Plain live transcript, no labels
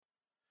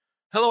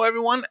Hello,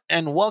 everyone,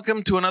 and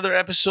welcome to another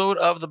episode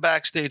of the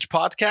Backstage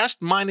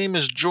Podcast. My name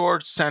is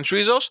George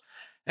Santrizos,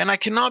 and I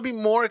cannot be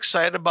more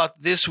excited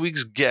about this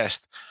week's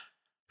guest.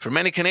 For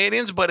many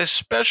Canadians, but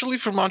especially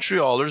for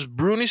Montrealers,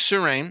 Bruny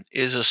Surin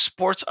is a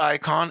sports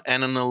icon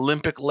and an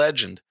Olympic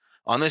legend.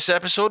 On this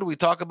episode, we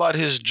talk about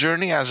his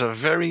journey as a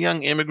very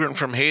young immigrant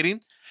from Haiti,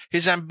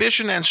 his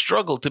ambition and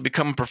struggle to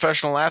become a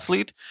professional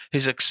athlete,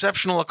 his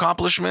exceptional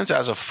accomplishments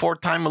as a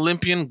four-time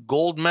Olympian,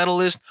 gold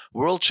medalist,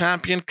 world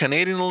champion,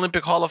 Canadian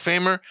Olympic Hall of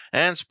Famer,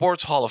 and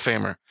Sports Hall of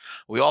Famer.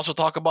 We also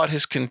talk about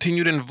his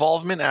continued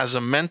involvement as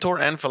a mentor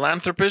and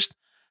philanthropist,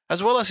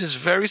 as well as his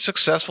very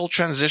successful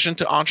transition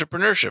to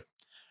entrepreneurship.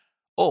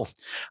 Oh,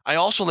 I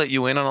also let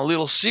you in on a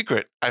little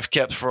secret I've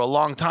kept for a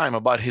long time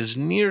about his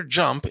near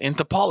jump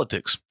into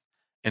politics.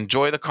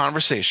 Enjoy the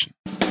conversation.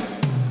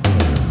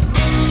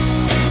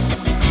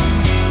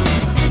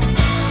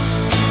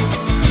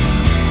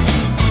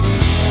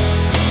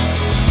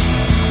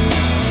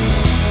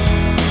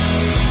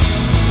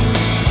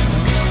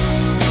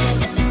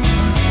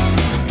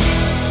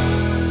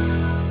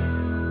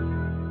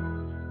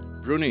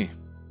 Bruny,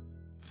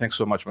 thanks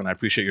so much, man. I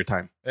appreciate your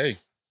time. Hey,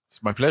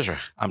 it's my pleasure.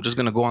 I'm just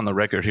going to go on the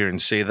record here and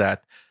say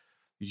that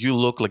you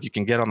look like you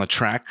can get on the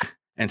track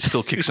and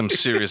still kick some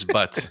serious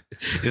butt.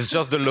 It's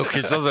just the look.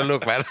 It's just the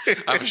look, man.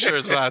 I'm sure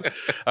it's not.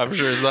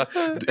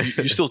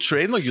 You still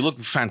train? Look, you look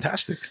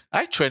fantastic.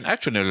 I train a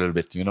little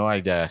bit. You know,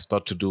 I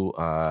start to do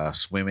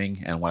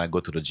swimming, and when I go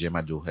to the gym,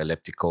 I do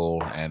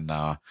elliptical, and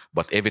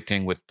but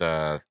everything with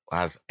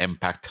has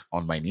impact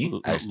on my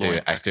knee. I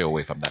stay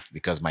away from that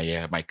because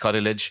my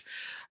cartilage,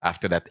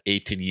 after that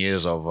 18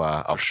 years of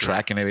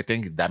track and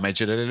everything,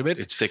 damaged it a little bit.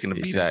 It's taking a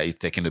beat. It's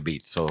taking a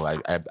beat. So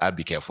I'd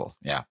be careful.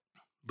 Yeah.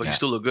 But you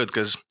still look good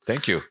because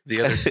thank you.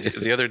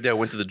 The other day I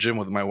went to the gym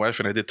with my wife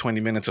and I did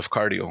 20 minutes of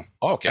cardio.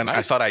 Oh, okay, and nice.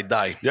 I thought I'd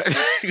die. Yeah.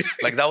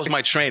 Like that was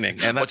my training.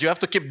 And but you have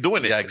to keep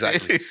doing it. Yeah,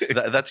 exactly.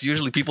 That's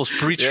usually people's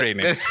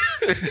pre-training.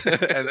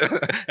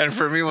 and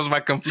for me, it was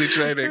my complete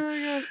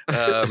training.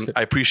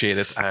 I appreciate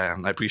it.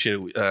 I appreciate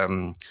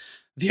it.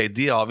 The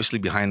idea, obviously,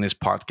 behind this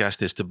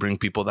podcast is to bring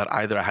people that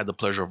either I had the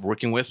pleasure of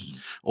working with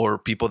or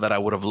people that I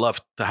would have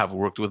loved to have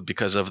worked with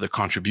because of their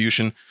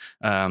contribution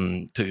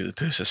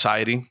to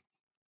society.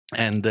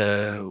 And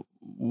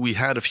we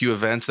had a few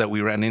events that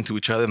we ran into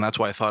each other, and that's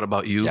why I thought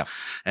about you. Yeah.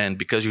 And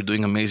because you're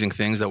doing amazing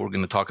things that we're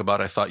going to talk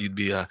about, I thought you'd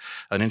be an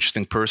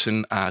interesting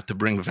person to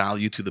bring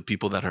value to the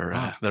people that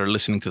are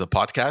listening to the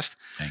podcast.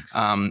 Thanks.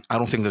 I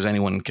don't think there's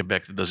anyone in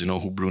Quebec that doesn't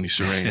know who Bruny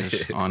Surin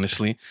is,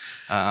 honestly.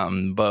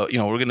 But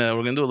we're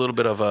gonna do a little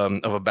bit of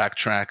a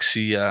backtrack,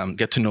 see,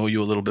 get to know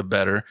you a little bit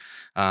better.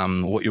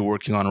 What you're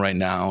working on right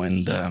now,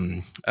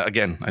 and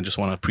again, I just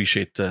want to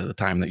appreciate the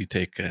time that you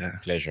take.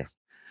 Pleasure.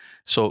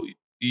 So.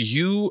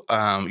 You're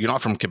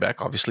not from Quebec,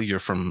 obviously. You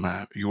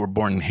were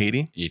born in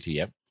Haiti. Haiti,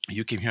 yep.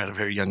 You came here at a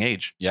very young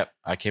age. Yep,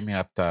 I came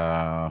here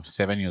at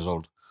 7 years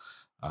old.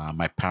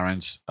 My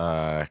parents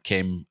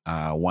came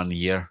 1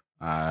 year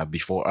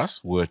before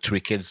us. We were three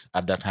kids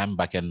at that time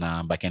back in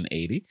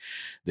Haiti.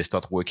 They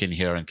started working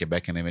here in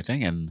Quebec and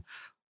everything. And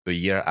a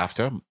year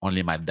after,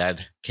 only my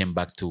dad came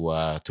back to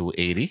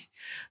Haiti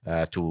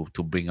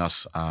to bring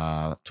us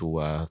to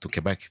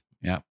Quebec.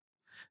 Yeah,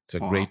 it's a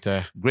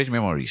great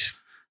memories.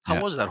 How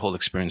was that whole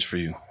experience for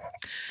you?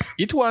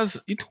 It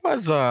was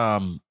I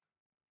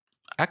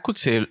could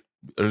say a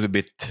little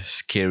bit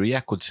scary, I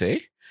could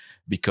say,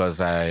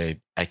 because I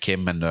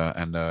came in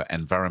an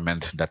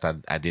environment that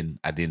I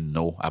didn't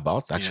know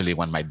about. Actually,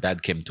 when my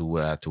dad came to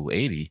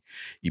Haiti,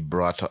 he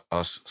brought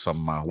us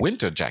some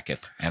winter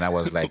jacket, and I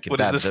was like, What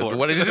is this for?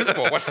 What is this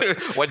for?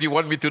 What do you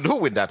want me to do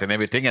with that and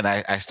everything? And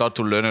I started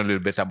to learn a little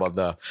bit about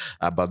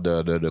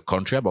the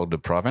country, about the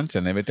province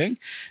and everything,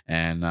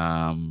 and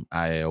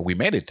we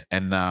made it.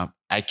 And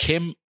I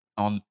came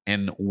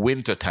in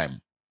winter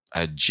time.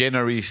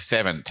 January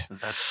 7th.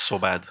 That's so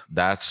bad.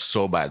 That's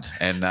so bad.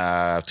 And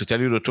to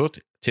tell you the truth,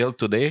 till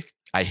today,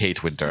 I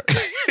hate winter.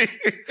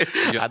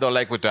 I don't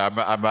like winter.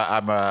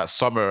 I'm a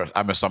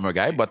summer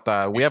guy.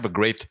 But we have a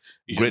great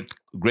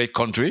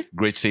country,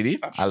 great city.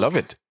 Absolutely. I love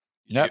it.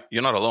 Yeah,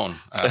 you're not alone.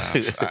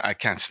 I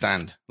can't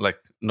stand. Like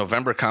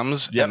November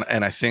comes,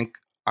 and I think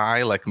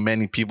I, like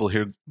many people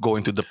here, go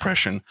into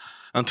depression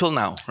until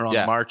now,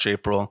 around March,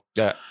 April.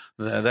 Yeah.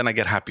 Then I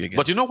get happy again.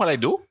 But you know what I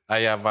do? I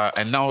have,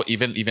 and now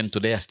even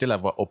today, I still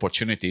have an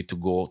opportunity to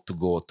go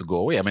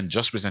away. I mean,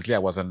 just recently I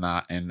was in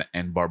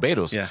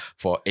Barbados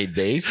for 8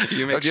 days.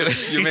 You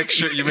make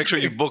sure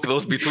you book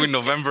those between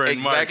November and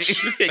March.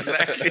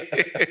 Exactly.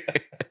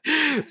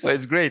 So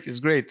it's great. It's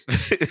great.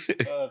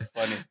 Oh, it's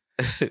funny.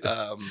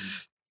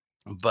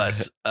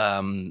 But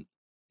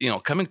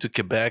coming to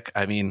Quebec,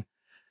 I mean,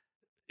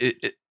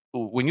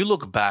 when you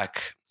look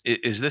back.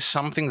 Is this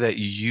something that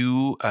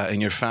you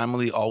and your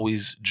family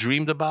always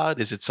dreamed about?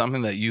 Is it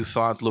something that you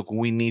thought, look,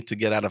 we need to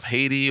get out of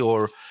Haiti?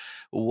 Or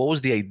what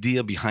was the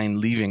idea behind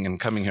leaving and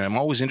coming here? I'm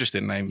always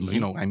interested, and I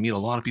meet a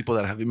lot of people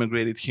that have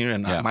immigrated here,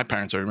 and my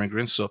parents are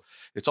immigrants, so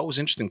it's always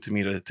interesting to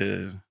me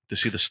to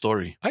see the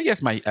story. I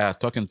guess my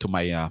talking to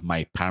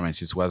my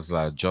parents, it was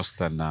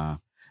just an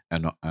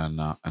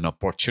an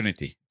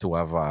opportunity to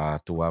have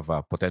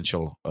a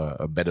potential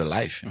a better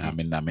life.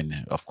 Mm-hmm. I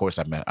mean, of course,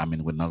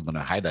 we're not going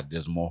to hide that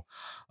there's more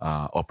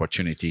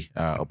opportunity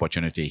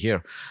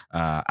here.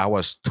 I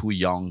was too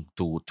young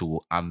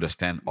to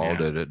understand all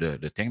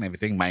the thing and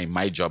everything.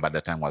 My job at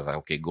that time was like,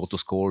 okay, go to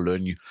school,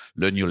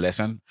 learn your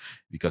lesson,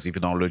 because if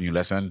you don't learn your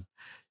lesson,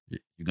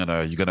 you're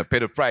gonna pay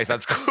the price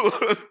at school.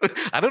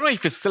 I don't know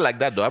if it's still like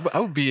that though. I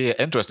would be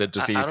interested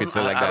to see if it's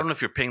still like that. I don't know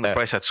if you're paying the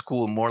price at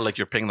school, more like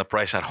you're paying the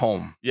price at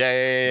home.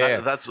 Yeah.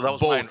 That was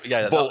both.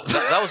 Both.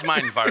 That was my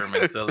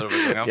environment a little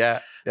bit. You know? Yeah.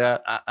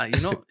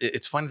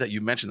 It's funny that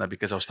you mentioned that,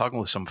 because I was talking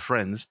with some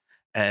friends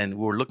and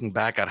we were looking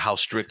back at how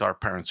strict our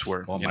parents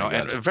were.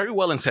 And very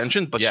well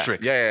intentioned but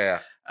strict. Yeah.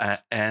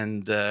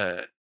 And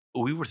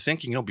we were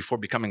thinking, before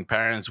becoming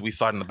parents, we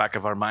thought in the back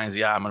of our minds,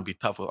 I'm going to be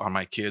tough on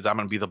my kids. I'm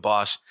going to be the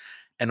boss.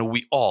 And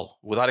we all,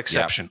 without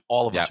exception,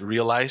 all of us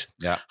realized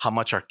how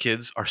much our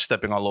kids are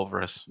stepping all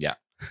over us. Yeah.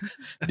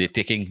 They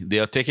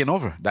are taking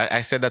over.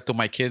 I said that to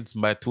my kids,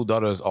 my two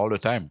daughters, all the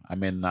time. I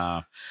mean,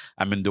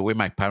 the way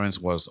my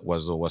parents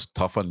was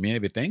tough on me and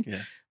everything.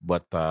 Yeah.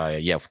 But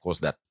of course,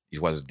 that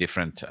it was a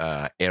different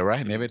era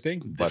and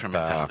everything. Different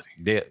but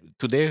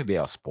today they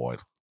are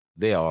spoiled.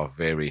 They are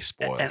very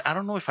spoiled. And I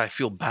don't know if I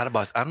feel bad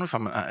about it. I don't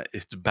know if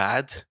it's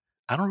bad.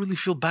 I don't really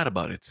feel bad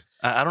about it.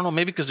 I don't know,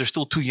 maybe because they're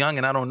still too young,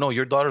 and I don't know.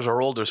 Your daughters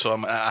are older, so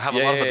I have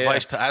a lot of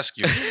advice to ask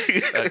you,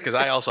 because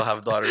I also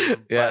have daughters.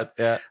 But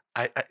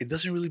it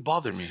doesn't really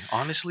bother me.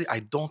 Honestly, I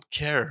don't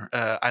care.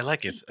 I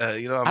like it.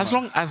 As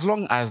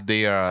long as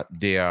they are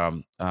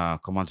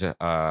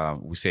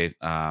we say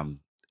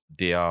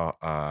they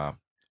are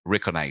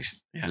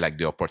recognized, like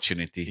the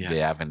opportunity they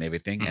have and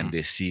everything, and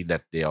they see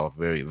that they are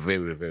very,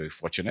 very, very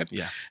fortunate.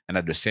 Yeah. And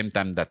at the same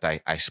time that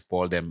I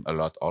spoil them a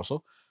lot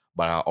also.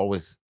 But I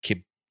always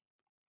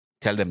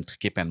tell them to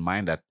keep in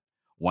mind that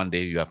one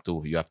day you have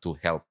to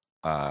help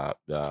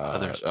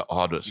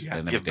others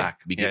and give back.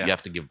 You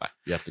have to give back.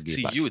 You have to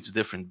give back. See, it's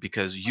different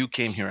because you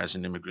came here as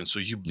an immigrant, so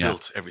you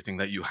built everything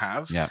that you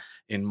have. Yeah.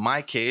 In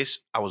my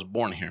case, I was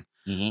born here.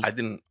 Mm-hmm. I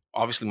didn't.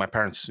 Obviously, my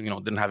parents,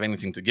 didn't have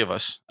anything to give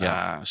us.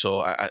 Yeah.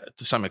 So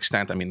to some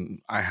extent,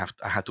 I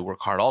had to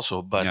work hard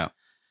also. But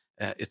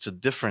it's a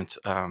different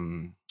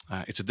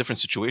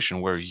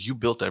situation where you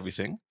built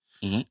everything.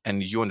 Mm-hmm.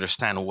 And you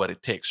understand what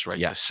it takes, right?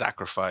 Yeah. The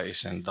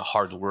sacrifice and the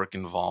hard work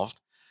involved.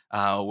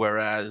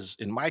 Whereas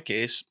in my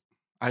case,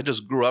 I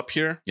just grew up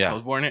here. Yeah. I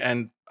was born here,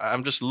 and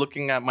I'm just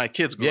looking at my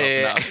kids grow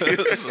up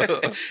now.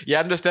 So. I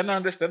understand.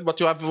 But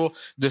you have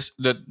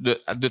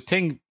the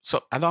thing.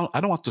 So I don't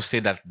want to say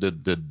that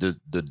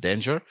the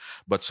danger,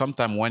 but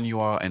sometimes when you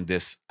are in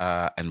this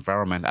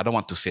environment, I don't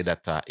want to say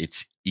that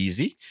it's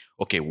easy.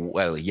 Okay,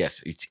 well,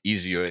 yes, it's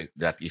easier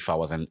that if I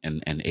was in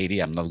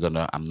Haiti, I'm not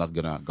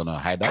gonna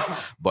hide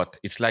that. But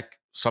it's like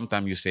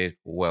sometimes you say,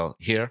 well,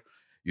 here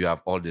you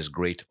have all this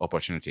great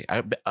opportunity.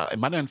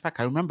 Matter of fact,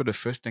 I remember the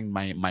first thing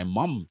my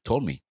mom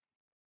told me,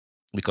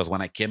 because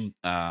when I came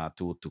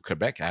to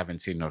Quebec, I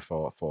haven't seen her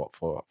for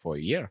a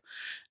year,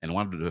 and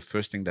one of the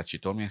first things that she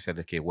told me, I said,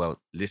 okay,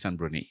 well, listen,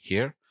 Bruny,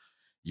 here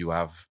you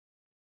have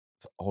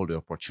all the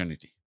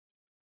opportunity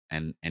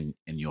and in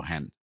your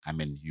hand. I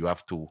mean, you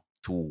have to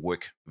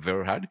work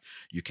very hard.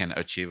 You can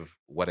achieve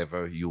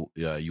whatever you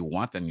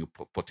want and your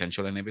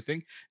potential and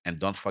everything. And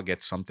don't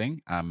forget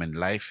something. In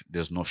life,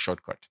 there's no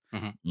shortcut.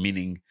 Mm-hmm.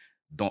 Meaning,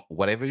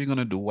 whatever you're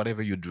gonna do,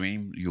 whatever you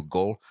dream, your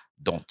goal,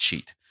 don't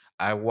cheat.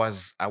 I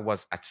was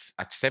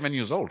at 7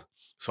 years old,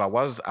 so I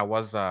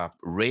was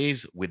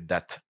raised with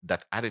that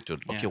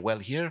attitude. Okay, well,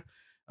 here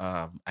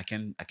I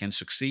can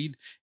succeed.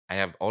 I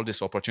have all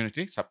this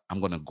opportunity, so I'm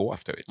gonna go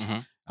after it. Mm-hmm.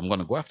 I'm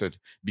gonna go after it,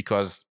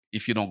 because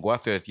if you don't go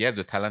after it,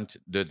 the talent,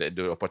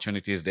 the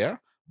opportunity is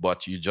there,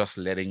 but you're just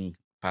letting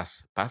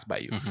pass by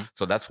you. Mm-hmm.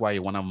 So that's why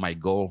one of my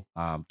goal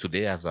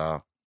today as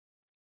a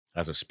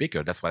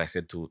speaker, that's what I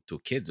said to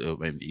kids,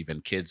 and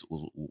even kids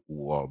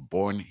who are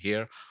born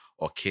here,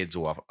 or kids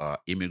who are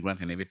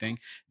immigrant and everything.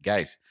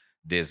 Guys,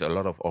 there's a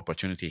lot of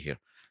opportunity here.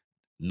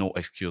 No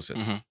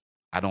excuses. Mm-hmm.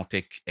 I don't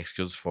take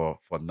excuse for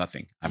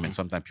nothing. I mean,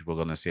 sometimes people are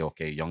going to say,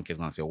 okay, young kids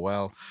going to say,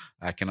 well,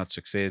 I cannot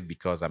succeed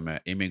because I'm an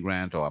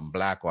immigrant, or I'm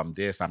black, or I'm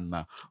this, I'm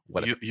not.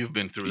 You've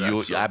been through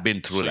that. I've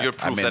been through that. So you're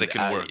proof that it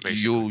can work,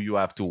 basically. You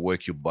have to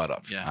work your butt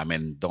off. Yeah. I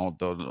mean,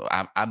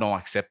 I don't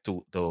accept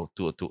to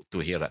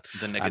hear that.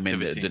 The negativity. I mean,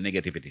 the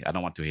negativity. I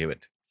don't want to hear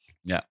it.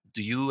 Yeah.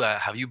 Do you,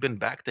 have you been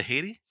back to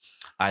Haiti?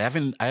 I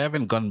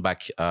haven't gone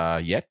back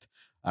yet.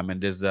 I mean,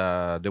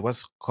 there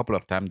was a couple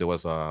of times there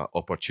was a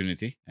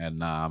opportunity,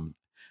 and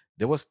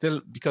there was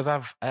still, because I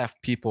have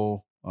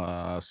people,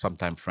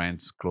 sometimes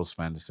friends, close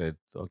friends, said,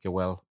 okay,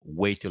 well,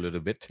 wait a little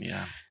bit.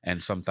 Yeah.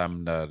 And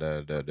sometimes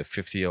the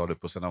 50 or the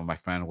percent of my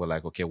friends were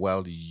like, okay,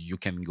 well, you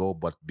can go,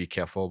 but be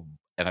careful.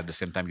 And at the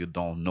same time, you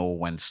don't know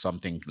when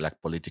something like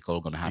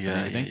political gonna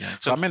happen. Yeah.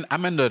 So I'm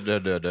in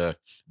the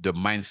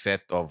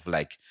mindset of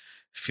like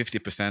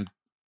 50%.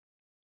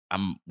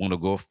 I'm gonna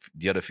go.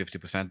 The other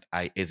 50%,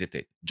 I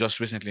hesitate.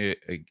 Just recently,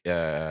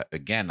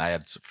 again, I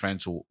had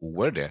friends who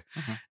were there,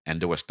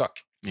 and they were stuck.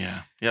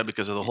 Yeah,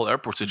 because of the whole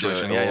airport The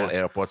situation. whole Yeah,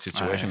 airport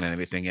situation yeah. and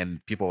everything.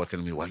 And people were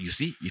telling me, well, you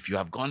see, if you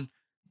have gone,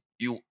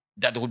 you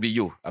that would be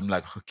you. I'm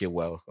like, okay,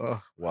 well,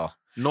 oh, well.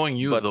 Knowing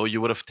you, But though,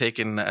 you would have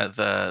taken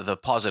the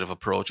positive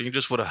approach, and you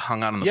just would have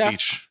hung out on the yeah,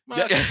 beach.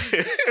 yeah,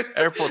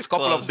 Airport's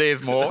couple of closed.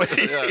 days more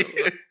Yeah,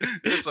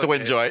 it's to okay.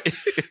 enjoy.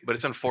 But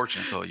it's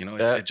unfortunate, though.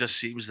 Yeah. It just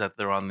seems that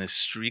they're on this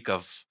streak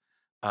of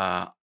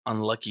uh,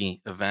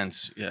 unlucky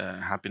events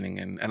happening,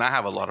 and I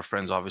have a lot of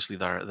friends, obviously,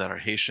 that are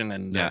Haitian,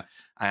 and Yeah.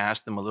 I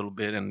asked them a little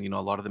bit, and a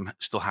lot of them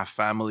still have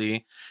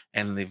family,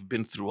 and they've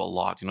been through a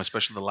lot.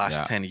 Especially the last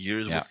Yeah. 10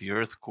 years Yeah. with the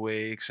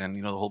earthquakes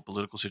and the whole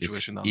political It's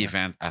situation down there.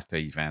 event after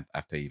event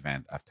after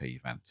event after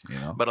event.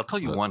 But I'll tell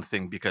you But- one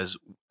thing, because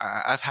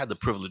I've had the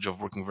privilege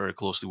of working very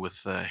closely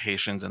with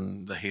Haitians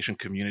and the Haitian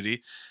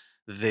community.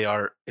 They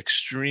are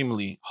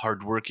extremely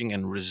hardworking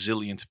and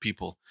resilient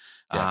people.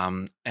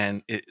 Yeah.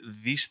 And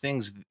these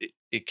things,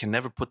 it can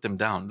never put them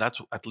down. That's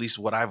at least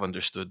what I've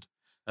understood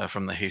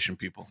from the Haitian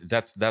people.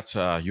 That's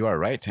you are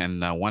right.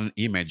 And one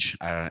image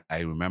I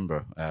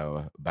remember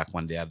back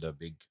when they had a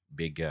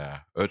big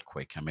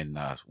earthquake. I mean,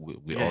 we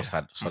Yeah, all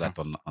yeah. saw that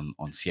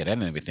on CNN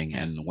and everything.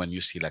 Yeah. And when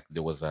you see like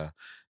there was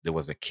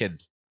a kid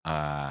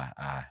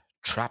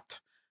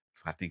trapped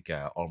for I think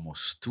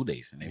almost 2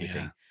 days and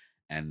everything.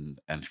 Yeah.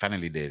 And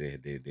finally they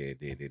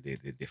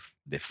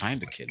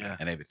find the kid Yeah.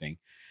 and everything.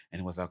 And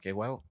it was like, okay,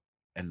 well,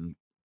 and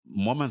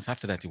moments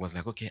after that, it was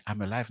like, okay,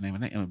 I'm alive now,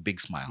 and a big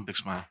smile. Big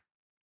smile.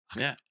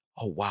 Yeah.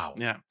 Oh wow,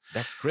 Yeah.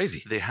 that's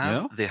crazy. They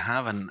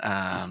have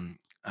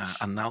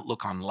an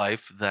outlook on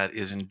life that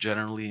is in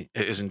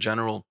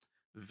general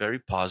very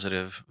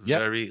positive. Yep.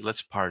 Very,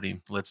 let's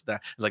party, let's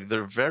that. Like,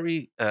 they're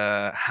very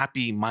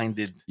happy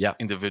minded Yeah.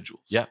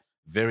 individuals. Yeah,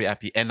 very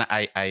happy, and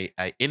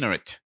I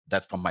inherit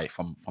that from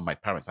my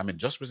parents. I mean,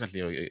 just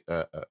recently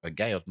a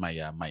guy at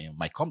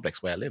my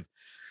complex where I live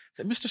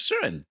said, Mr.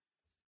 Surin,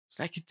 it's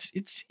like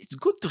it's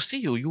good to see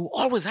you. You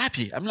always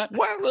happy. I'm like,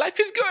 well, life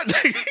is good.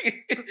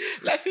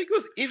 Life is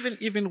good.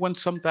 Even when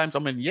sometimes, I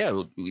mean, yeah,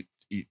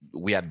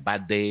 we had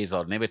bad days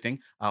or everything.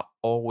 I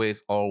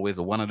always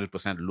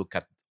 100% look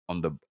at on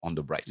the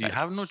bright You side.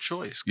 have no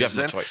choice. You have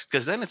no choice.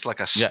 Because then it's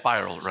like a Yeah.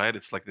 spiral, right?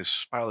 It's like this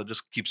spiral that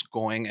just keeps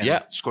going, and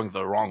Yeah. it's going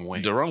the wrong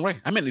way. The wrong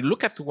way. I mean,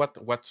 look at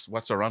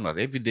what's around us.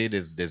 Every day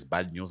there's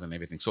bad news and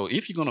everything. So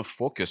if you're gonna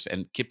focus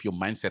and keep your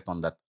mindset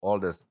on that, all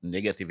this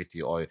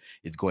negativity, or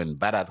it's going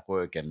bad at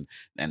work and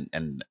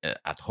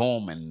at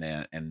home and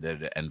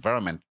the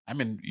environment, I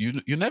mean,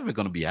 you're never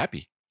gonna be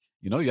happy.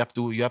 You have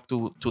to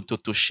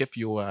shift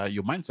your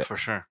mindset. For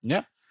sure.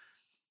 Yeah.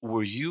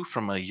 Were you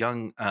from a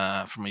young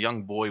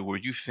boy? Were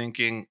you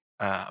thinking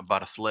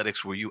about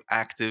athletics? Were you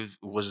active?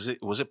 Was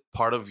it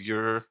part of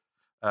your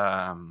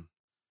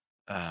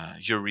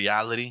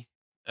reality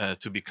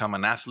to become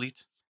an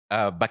athlete?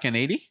 Back in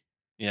 80.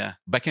 Yeah.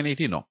 Back in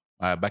 80, no.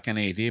 Back in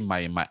 80,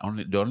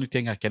 the only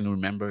thing I can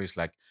remember is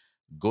like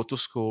go to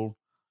school,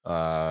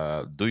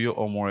 do your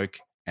homework,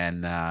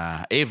 and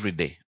every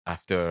day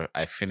after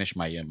I finished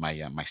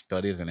my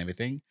studies and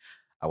everything,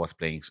 I was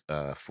playing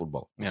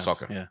football, Yes,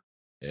 soccer, yeah.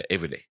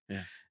 every day.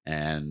 Yeah.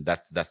 And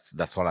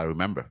that's all I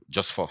remember,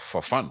 just for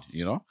fun,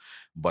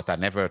 But I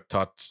never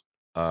thought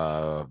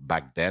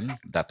back then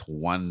that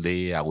one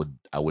day I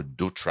would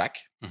do track,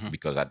 Mhm.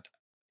 because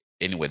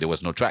anyway, there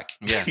was no track.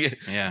 Yeah,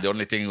 yeah. The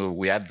only thing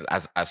we had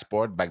as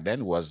sport back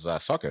then was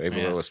soccer.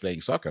 Everyone Yeah. was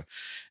playing soccer,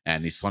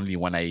 and it's only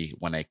when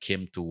I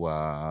came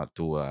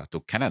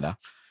to Canada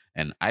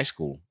and high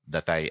school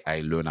that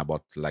I learned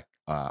about like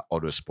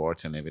other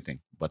sports and everything.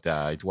 But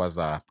it was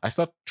I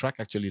started track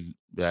actually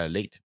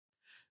late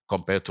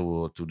compared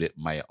to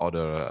my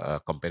other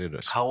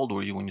competitors. How old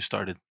were you when you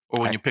started, or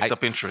when you picked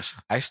up interest?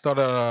 I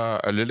started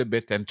a little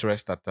bit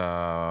interest at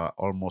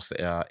almost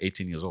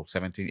 18 years old,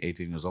 17,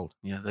 18 years old.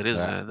 Yeah, that is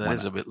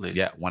when a bit late.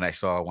 Yeah, when I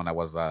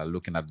was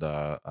looking at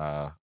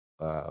the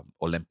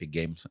Olympic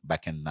Games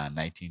back in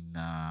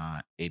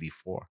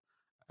 1984.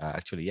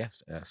 Actually,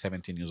 yes,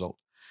 17 years old.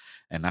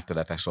 And after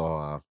that, I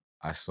saw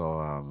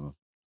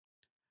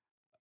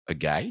a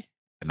guy,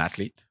 an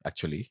athlete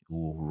actually,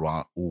 who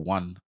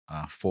won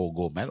 4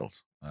 gold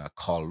medals,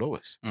 Carl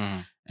Lewis,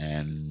 Mhm.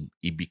 and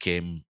he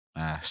became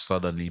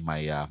suddenly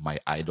my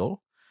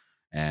idol,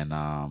 and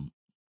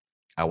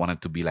I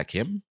wanted to be like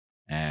him.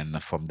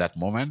 And from that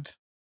moment,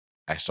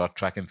 I started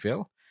track and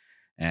field.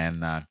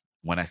 And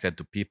when I said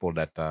to people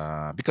that,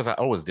 because I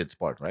always did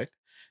sport, right?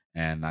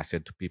 And I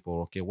said to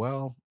people, okay,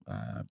 well,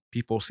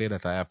 people say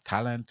that I have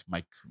talent.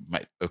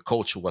 A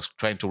coach who was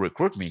trying to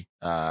recruit me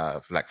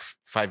for like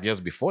 5 years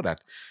before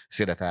that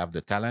said that I have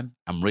the talent.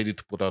 I'm ready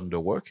to put on the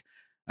work.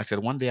 I said,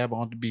 one day I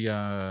want to be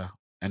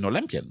an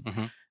Olympian.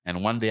 Mhm.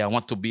 And one day I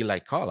want to be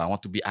like Carl. I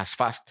want to be as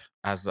fast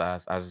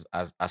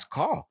as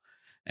Carl.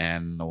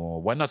 And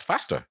why not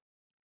faster?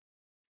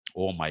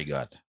 Oh my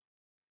God.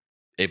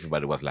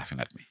 Everybody was laughing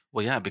at me.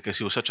 Well, yeah, because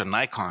he was such an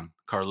icon,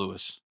 Carl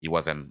Lewis. He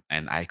was an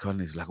icon.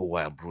 He's like, oh,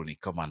 well, Bruny,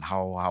 come on.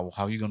 How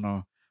are you going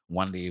to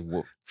one day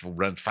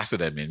run faster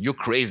than me? You're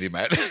crazy,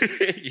 man.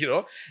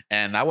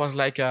 And I was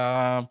like,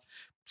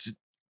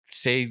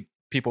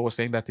 people were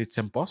saying that it's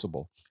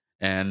impossible.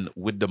 And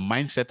with the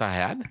mindset I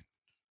had,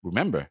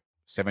 remember,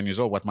 7 years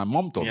old, what my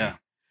mom told me. Yeah.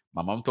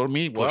 My mom told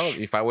me, well, Push.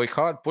 if I work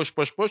hard, push,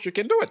 push, push, you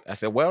can do it. I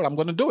said, well, I'm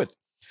going to do it.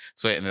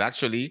 So, and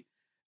actually,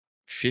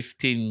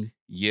 15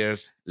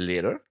 years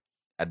later,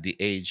 at the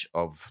age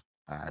of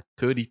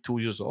 32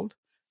 years old,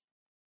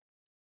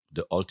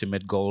 the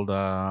ultimate goal,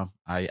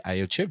 I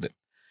achieved it.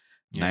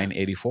 Yeah.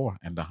 984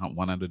 and the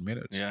 100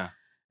 meters. Yeah.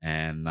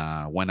 And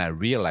when I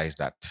realized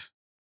that,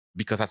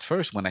 because at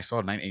first when I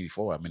saw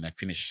 984, I mean, I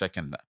finished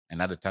second.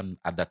 And at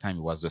that time,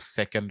 it was the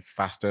second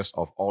fastest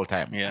of all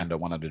time Yeah. in the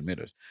 100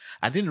 meters.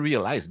 I didn't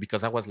realize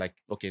because I was like,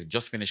 okay,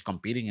 just finished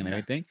competing and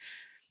everything.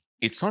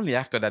 It's only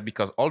after that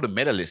because all the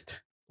medalists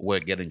were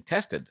getting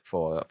tested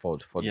for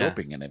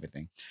doping and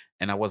everything.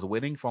 And I was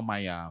waiting for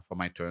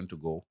my turn to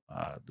go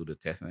do the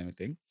test and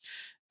everything.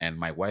 And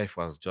my wife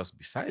was just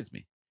beside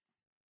me.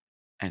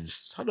 And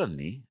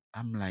suddenly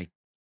I'm like,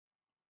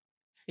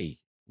 hey,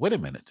 wait a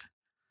minute.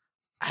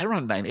 I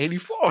run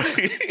 984.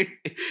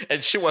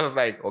 And she was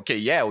like, okay,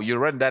 yeah, you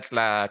run that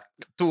like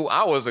 2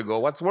 hours ago.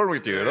 What's wrong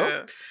with you, you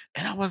know?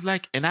 And I was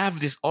like, and I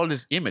have all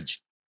this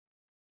image.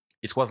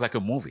 It was like a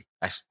movie.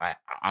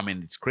 I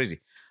mean, it's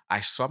crazy. I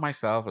saw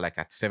myself like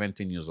at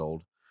 17 years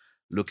old,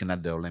 looking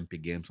at the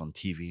Olympic Games on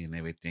TV and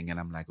everything. And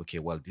I'm like, okay,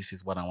 well, this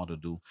is what I want to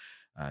do.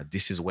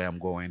 This is where I'm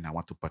going. I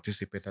want to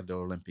participate at the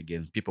Olympic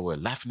Games. People were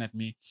laughing at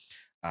me.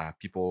 A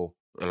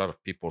lot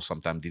of people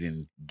sometimes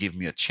didn't give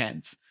me a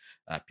chance.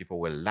 People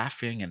were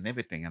laughing and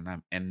everything.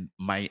 And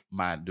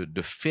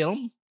the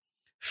film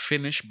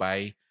finished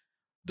by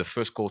the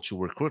first coach who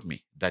recruited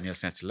me, Daniel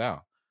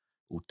Saint-Hilaire,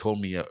 who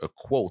told me a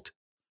quote.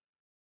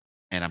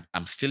 And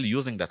I'm still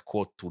using that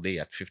quote today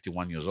at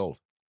 51 years old.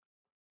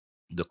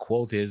 The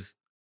quote is,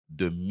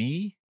 the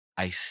me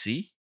I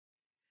see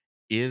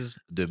is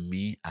the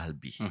me I'll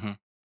be. Mm-hmm.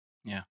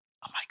 Yeah.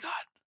 Oh my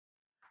God.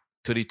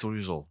 32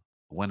 years old.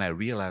 When I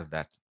realized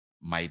that,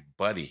 my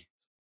body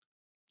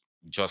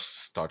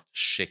just started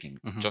shaking,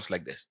 just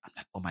like this. I'm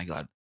like, oh my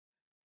God,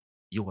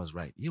 you was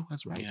right. You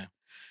was right. Yeah.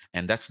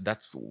 And that's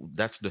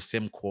the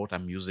same quote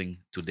I'm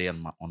using today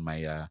on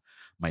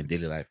my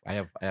daily life.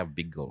 I have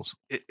big goals.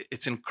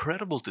 It's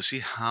incredible to see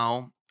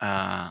how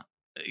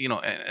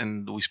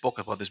and we spoke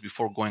about this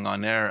before going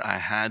on air. I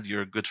had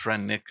your good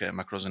friend Nick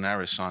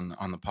Macrozanaris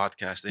on the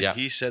podcast, and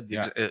he said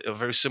a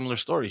very similar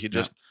story. He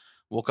just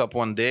woke up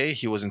one day,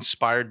 he was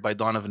inspired by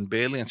Donovan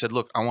Bailey and said,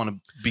 look, I want to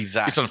be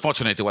that. It's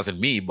unfortunate it wasn't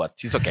me, but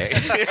it's okay.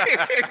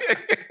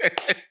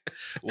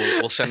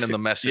 We'll send him the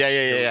message.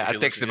 Yeah. I'll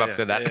text him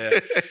after that.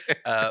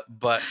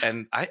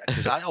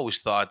 Because I always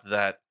thought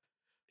that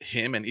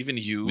him and even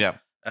you,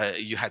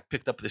 you had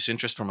picked up this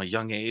interest from a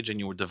young age, and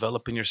you were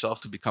developing yourself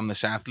to become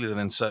this athlete,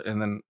 and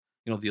then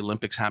the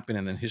Olympics happened,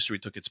 and then history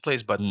took its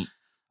place. But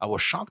I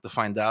was shocked to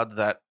find out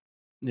that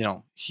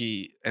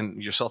he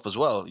and yourself as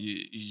well.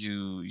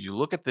 You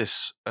look at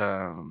this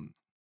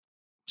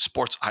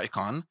sports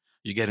icon,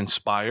 you get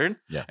inspired,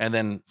 and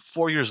then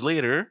 4 years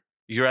later,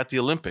 you're at the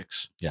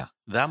Olympics. Yeah,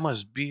 that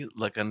must be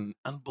like an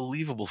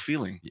unbelievable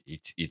feeling.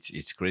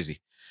 It's crazy,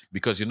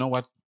 because you know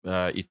what?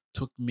 It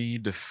took me,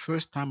 the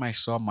first time I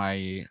saw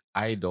my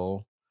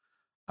idol,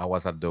 I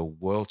was at the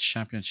World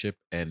Championship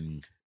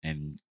and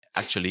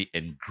actually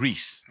in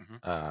Greece.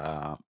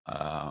 No,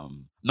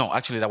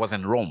 actually that was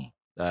in Rome,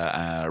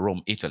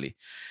 Italy,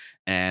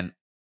 and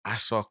I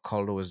saw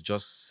Caldo was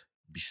just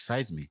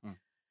beside me,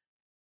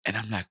 and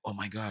I'm like, oh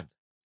my God,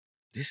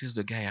 this is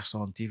the guy I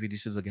saw on TV.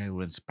 This is the guy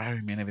who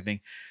inspired me and everything.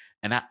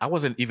 And I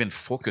wasn't even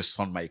focused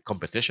on my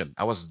competition.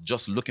 I was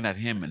just looking at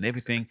him and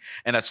everything.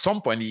 And at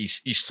some point, he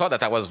saw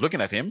that I was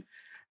looking at him,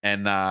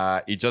 and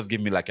he just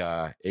gave me like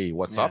a, hey,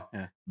 what's up?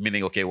 Yeah.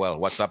 Meaning, okay, well,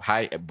 what's up?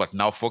 Hi, but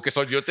now focus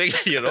on your thing,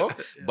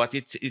 But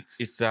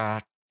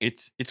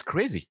it's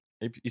crazy.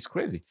 It's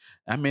crazy.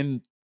 I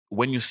mean,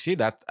 when you see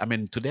that, I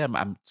mean, today I'm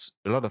a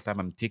lot of time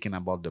I'm thinking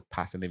about the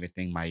past and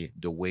everything,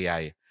 the way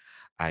I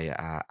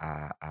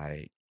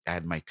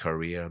had my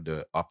career,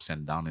 the ups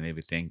and downs and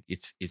everything.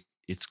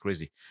 It's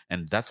crazy.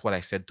 And that's what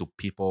I said to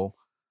people.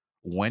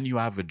 When you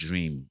have a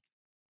dream,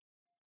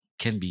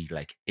 can be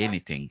like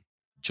anything,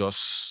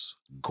 just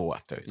go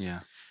after it. Yeah.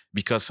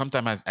 Because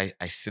sometimes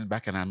I sit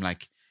back and I'm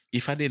like,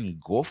 if I didn't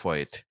go for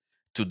it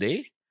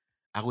today,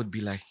 I would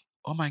be like,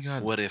 oh my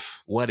God. What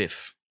if?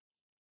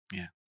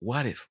 Yeah.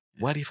 What if?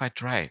 Yeah. What if I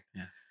tried?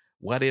 Yeah.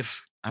 What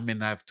if, I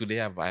mean, I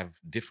have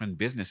different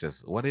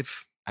businesses. What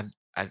if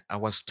I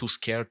was too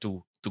scared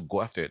to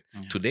go after it?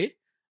 Yeah. Today,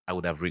 I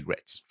would have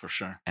regrets. For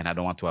sure. And I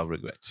don't want to have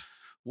regrets.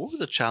 What were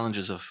the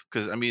challenges of,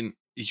 because I mean,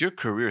 your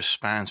career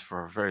spans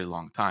for a very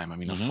long time. I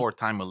mean, a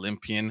 4-time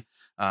Olympian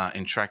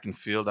in track and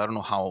field. I don't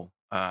know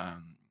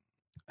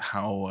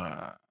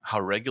how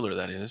regular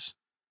that is.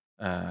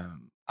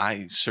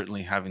 I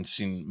certainly haven't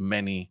seen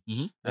many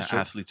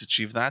athletes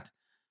achieve that.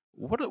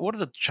 What are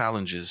the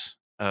challenges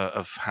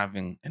of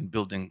having and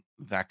building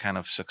that kind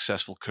of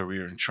successful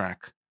career in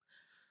track?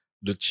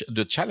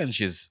 The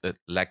challenge is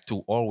like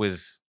to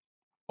always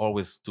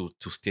to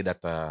stay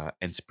that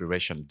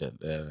inspiration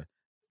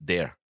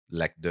there,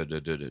 like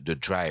the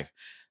drive.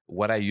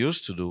 What I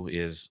used to do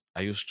is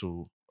I used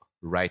to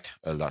write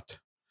a lot.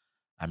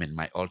 I mean,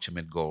 my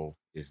ultimate goal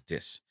is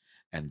this.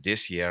 And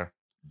this year,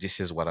 this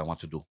is what I want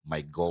to do.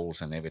 My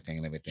goals and everything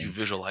and You everything.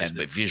 visualized And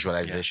the it.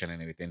 visualization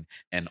and everything.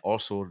 And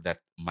also that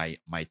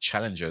my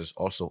challenges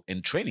also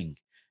in training.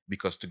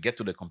 Because to get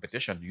to the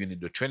competition, you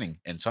need the training.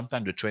 And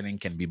sometimes the training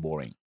can be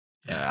boring.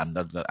 Yeah. I'm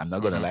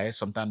not gonna lie.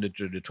 Sometimes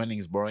the training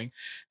is boring.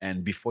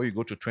 And before you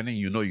go to training,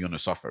 you know you're gonna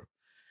suffer.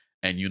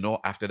 And you know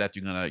after that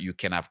you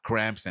can have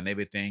cramps and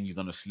everything. You're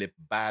gonna sleep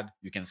bad.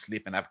 You can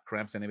sleep and have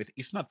cramps and everything.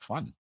 It's not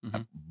fun.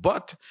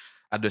 But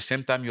at the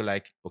same time, you're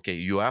like, okay,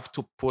 you have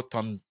to put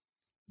on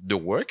the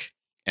work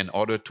in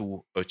order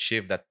to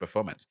achieve that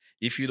performance.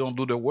 If you don't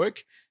do the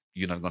work,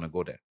 you're not gonna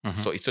go there.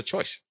 So it's a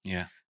choice.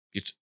 Yeah.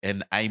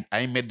 And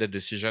I made the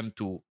decision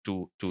to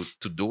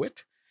do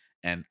it,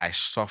 and I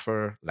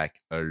suffer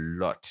like a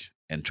lot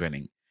in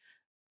training.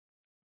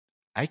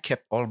 I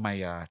kept all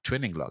my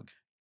training log,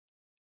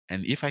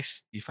 and if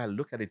I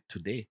look at it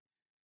today,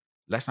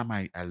 last time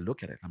I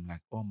look at it, I'm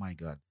like, oh my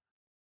god,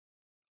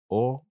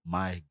 oh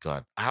my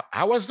god,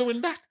 I was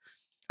doing that.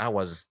 I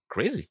was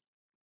crazy.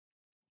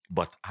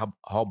 But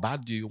how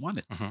bad do you want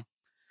it?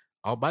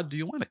 How bad do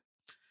you want it?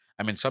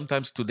 I mean,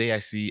 sometimes today I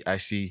see.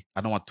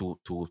 I don't want to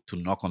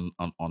knock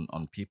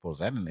on people's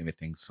head and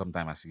everything.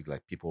 Sometimes I see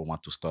like people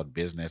want to start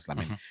business. I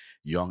mean,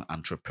 young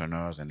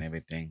entrepreneurs and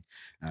everything,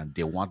 and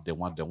they want.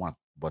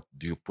 But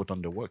do you put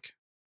on the work?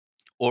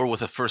 Or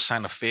with a first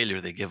sign of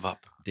failure, they give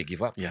up. They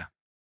give up. Yeah.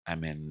 I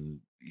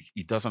mean,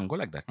 it doesn't go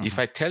like that. If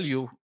I tell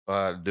you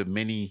the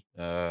many,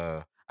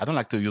 I don't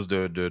like to use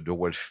the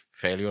word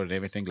failure and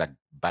everything, like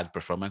bad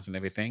performance and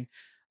everything.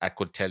 I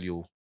could tell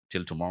you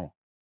till tomorrow,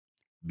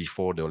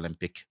 before the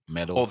Olympic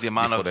medal. Oh, the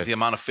amount before of the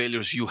amount of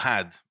failures you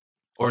had,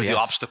 Oh, or the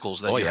yes.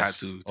 obstacles that Oh, you had yes.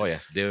 to. Oh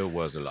yes, there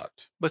was a lot.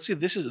 But see,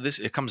 this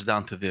it comes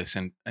down to this,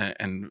 and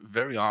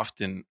very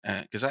often,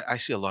 because I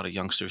see a lot of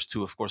youngsters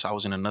too. Of course, I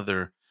was in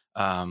another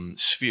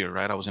sphere,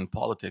 right? I was in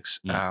politics.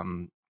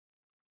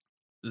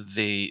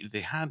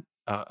 They had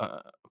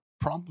a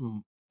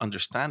problem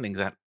understanding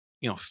that,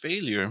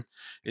 failure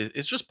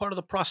is just part of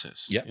the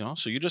process. Yeah.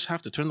 So you just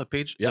have to turn the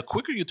page. Yeah. The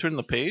quicker you turn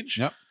the page,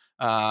 Yeah.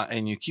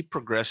 and you keep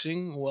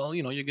progressing, well,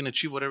 you're going to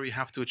achieve whatever you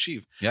have to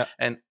achieve. Yeah.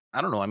 And I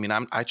don't know. I mean,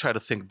 I try to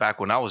think back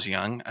when I was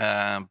young.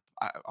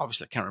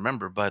 Obviously, I can't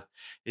remember, but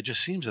it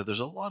just seems that there's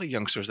a lot of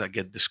youngsters that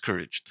get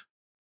discouraged.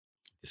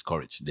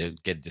 They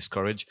get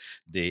discouraged.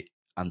 They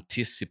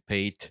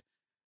anticipate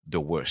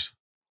the worst.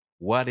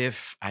 What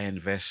if I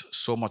invest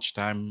so much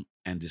time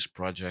in this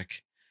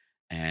project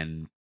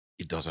and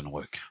it doesn't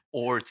work?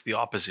 Or it's the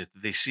opposite.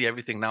 They see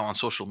everything now on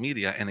social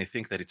media and they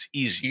think that it's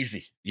easy.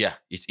 Easy. Yeah,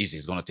 it's easy.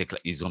 It's gonna take.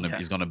 It's gonna. Yeah.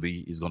 It's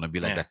gonna be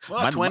like that.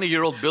 Well,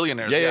 20-year-old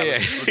billionaires. Yeah.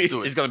 Let's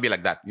do it. It's gonna be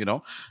like that.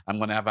 I'm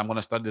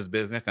gonna start this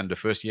business, and the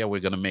first year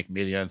we're gonna make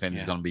millions, and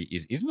it's gonna be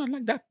easy. It's not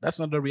like that. That's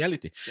not the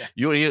reality. Yeah.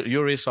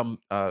 You read some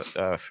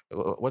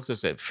what's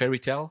it? Fairy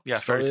tale. Yeah,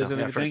 fairy stories tale.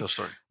 and Yeah, fairy everything. tale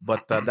story.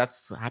 But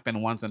that's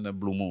happened once in the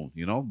blue moon,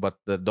 But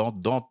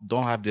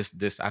don't have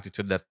this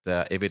attitude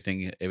that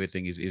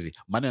everything is easy.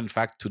 Matter in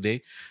fact,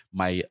 today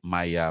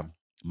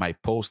my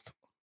post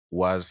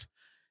was,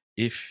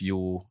 if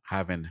you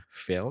haven't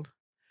failed,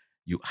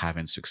 you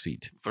haven't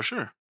succeeded. For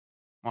sure.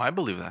 Well, I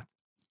believe that.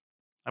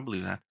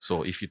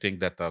 So if you think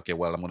that, okay,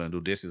 well, I'm going to do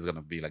this, it's going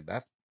to be like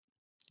that,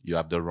 you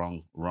have the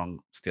wrong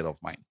state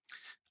of mind.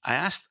 I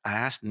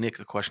asked Nick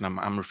the question.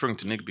 I'm referring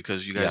to Nick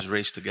because you guys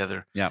raced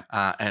together. Yeah.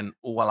 And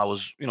while I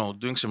was,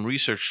 doing some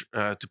research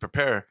to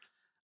prepare,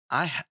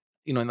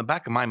 in the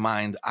back of my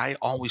mind, I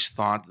always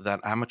thought that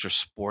amateur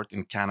sport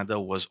in Canada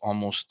was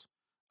almost,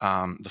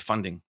 the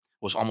funding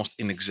was almost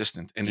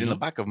inexistent. And in the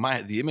back of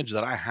the image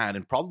that I had,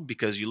 and probably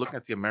because you look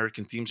at the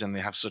American teams and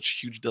they have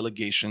such huge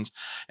delegations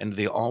and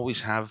they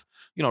always have,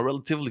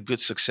 relatively good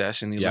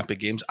success in the Olympic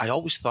Games, I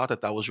always thought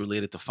that was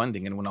related to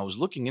funding. And when I was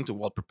looking into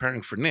while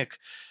preparing for Nick,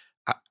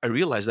 I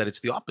realized that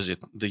it's the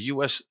opposite. The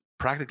U.S.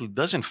 practically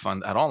doesn't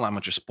fund at all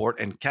amateur sport,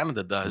 and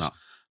Canada does. No.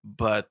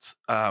 But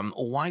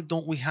why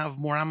don't we have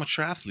more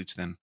amateur athletes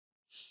then?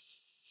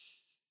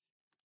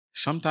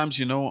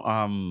 Sometimes,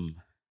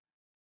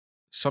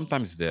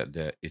 sometimes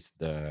it's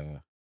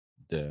the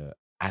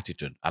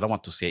attitude. I don't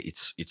want to say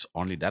it's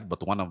only that,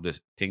 but one of the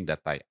things that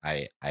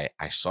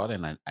I saw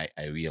and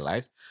I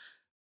realized,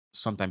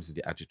 sometimes it's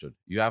the attitude.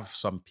 You have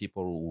some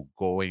people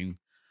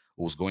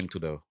who's going to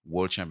the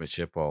World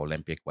Championship or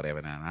Olympic,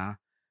 whatever.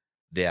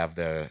 They have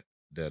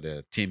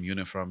the team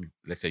uniform.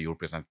 Let's say you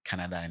represent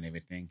Canada and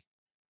everything.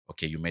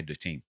 Okay, you made the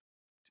team.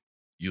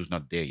 You're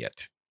not there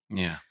yet.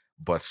 Yeah.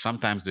 But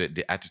sometimes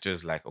the attitude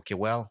is like, okay,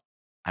 well,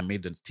 I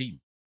made the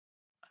team.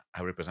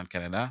 I represent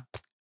Canada.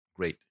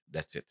 Great,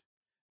 that's it.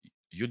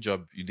 Your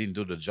job, you didn't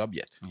do the job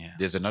yet. Yeah.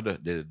 There's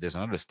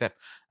another step.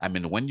 I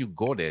mean, when you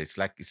go there, it's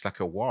like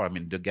a war. I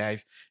mean, the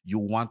guys, you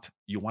want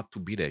to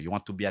be there. You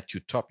want to be at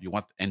your top. You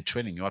want and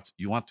training.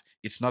 You want.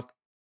 It's not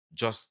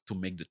just to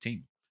make the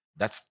team.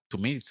 That's, to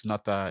me, it's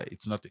not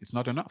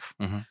enough.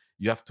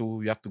 You have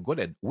to go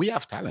there. We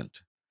have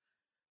talent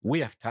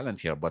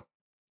here, but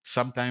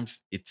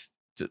sometimes it's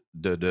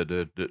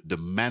the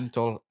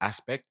mental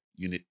aspect.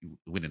 We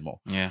need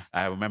more. Yeah.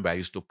 I remember I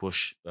used to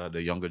push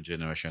the younger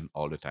generation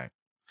all the time.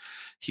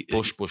 he,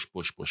 Push, push,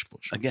 push, push,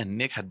 push. again,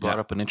 Nick had Yeah. brought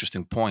up an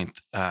interesting point,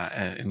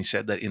 and he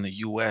said that in the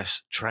U.S.,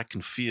 track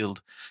and field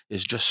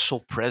is just so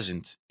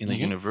present in the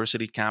Mhm.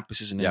 university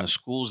campuses and in Yeah. the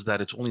schools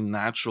that it's only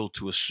natural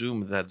to assume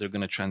that they're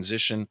going to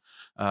transition,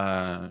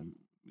 uh,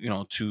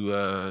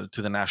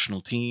 to the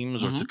national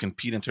teams or to Mhm.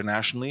 compete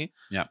internationally.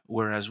 Yeah.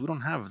 Whereas we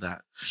don't have that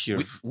here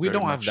We very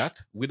don't have much. that.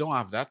 We don't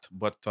have that.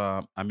 But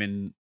I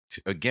mean,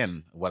 again,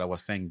 what I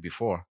was saying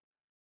before,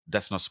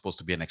 that's not supposed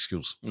to be an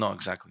excuse. No,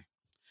 exactly.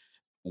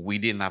 We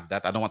didn't have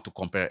that. I don't want to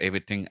compare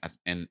everything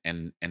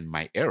in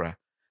my era.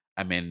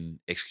 I mean,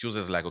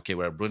 excuses like, okay,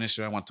 well, Bruny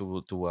Surin want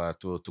to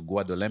go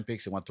at the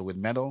Olympics, he want to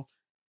win medal.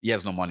 He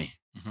has no money.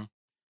 Mhm.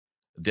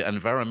 The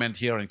environment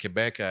here in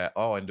Quebec,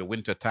 in the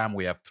winter time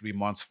we have 3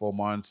 months, 4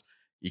 months.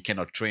 He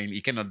cannot train.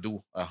 He cannot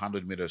do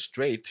 100 meters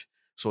straight.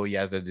 So he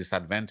has the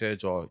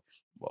disadvantage,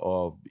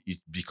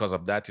 because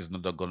of that, he's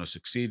not going to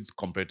succeed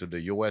compared to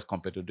the US,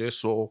 compared to this.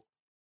 So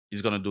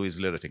he's going to do his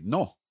little thing.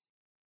 No,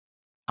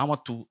 I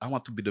want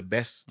to be the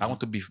best. I Mhm. want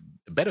to be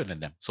better than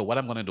them. So what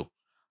I'm gonna do?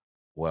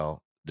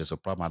 Well, there's a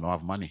problem. I don't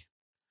have money.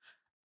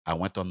 I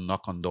went on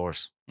knock on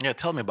doors. Yeah,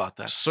 tell me about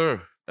that.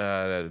 Sir,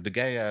 the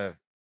guy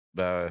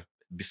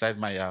beside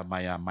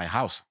my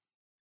house,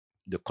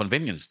 the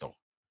convenience store.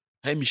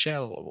 Hey,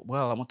 Michelle.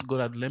 Well, I want to go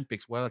to the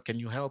Olympics. Well, can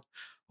you help?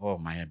 Oh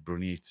my,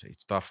 Bruni,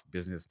 it's tough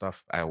business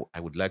stuff. I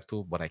would like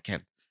to, but I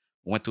can't.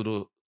 Went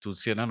to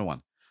see another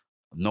one.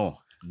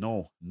 No,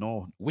 no,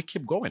 no. We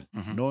keep going.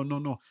 Mhm. No, no,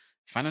 no.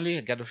 Finally,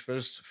 I got the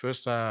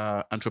first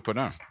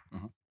entrepreneur.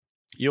 Mhm.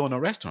 He owned a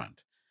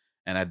restaurant,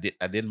 and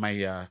I did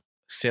my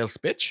sales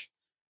pitch,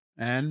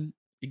 and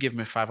he gave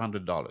me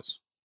 $500.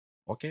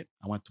 Okay,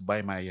 I went to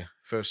buy my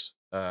first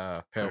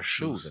pair Those of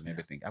shoes shoes, and yeah.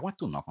 everything. I went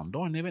to knock on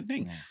door and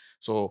everything. Yeah.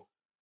 So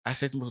I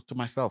said to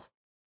myself,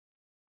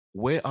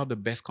 where are the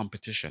best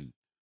competition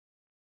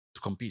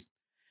to compete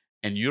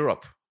in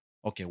Europe?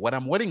 Okay, what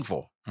I'm waiting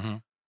for.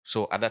 Mhm.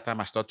 So at that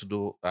time, I started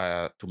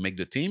to make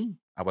the team.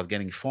 I was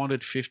getting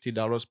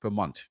 $450 per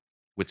month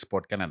with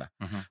Sport Canada.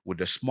 Mhm. With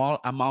the small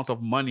amount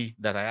of money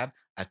that I had,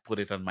 I put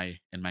it in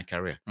my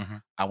career.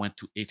 Mhm. I went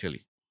to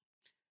Italy,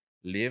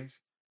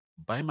 live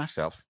by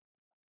myself.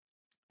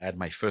 I had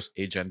my first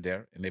agent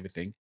there and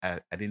everything. I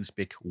didn't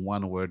speak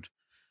one word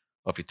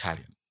of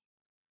Italian.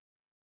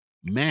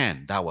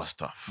 Man, that was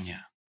tough.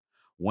 Yeah.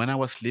 When I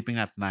was sleeping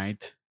at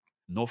night,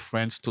 no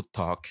friends to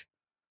talk,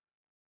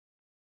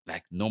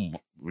 like no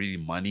really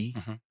money,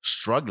 Mhm.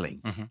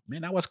 struggling. Mhm.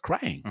 Man, I was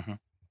crying. Mhm.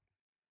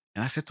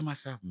 And I said to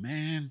myself,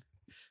 man,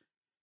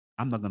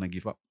 I'm not gonna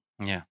give up.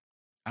 Yeah.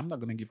 I'm not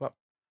gonna give up.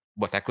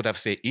 But I could have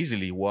said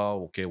easily,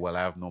 well, okay, well,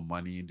 I have no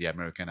money. The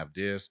American have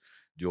this,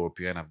 the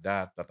European have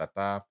that, ta ta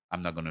ta.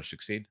 I'm not gonna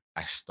succeed.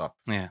 I stopped.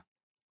 Yeah.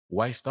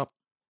 Why stop?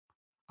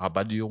 How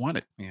bad do you want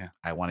it? Yeah.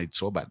 I want it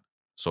so bad.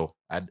 So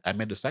I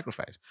made the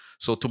sacrifice.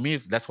 So to me,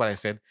 that's what I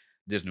said.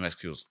 There's no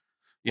excuse. Well,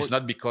 It's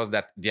not because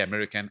that the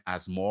American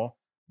has more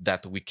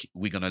that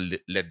we're gonna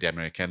let the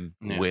American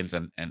yeah. wins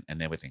and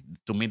everything.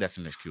 To me, that's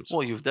an excuse.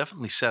 Well, you've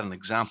definitely set an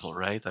example,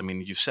 right? I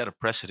mean, you've set a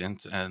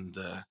precedent, and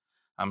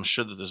I'm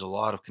sure that there's a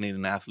lot of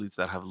Canadian athletes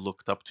that have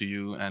looked up to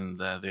you, and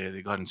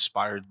they got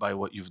inspired by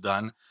what you've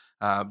done,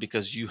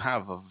 because you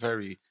have a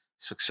very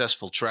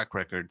successful track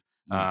record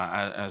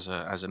as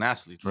an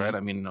athlete, right? Mhm. I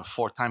mean, a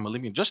four-time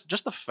Olympian.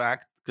 Just the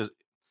fact, because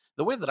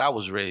the way that I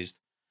was raised,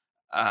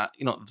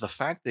 the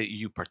fact that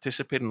you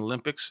participate in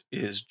Olympics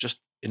is just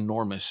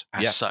enormous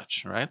as Yeah.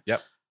 such, right?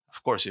 Yep.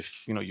 Of course,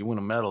 if you win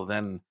a medal,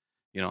 then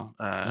you're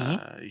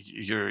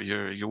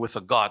with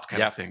a god kind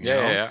Yeah. of thing.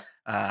 Yeah.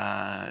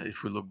 Yeah.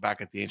 If we look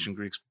back at the ancient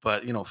Greeks,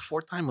 but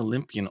four-time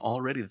Olympian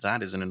already,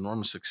 that is an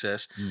enormous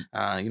success.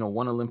 Yeah.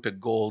 One Olympic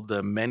gold,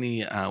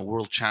 many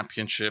world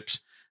championships.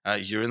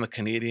 You're in the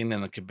Canadian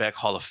and the Quebec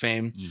Hall of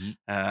Fame.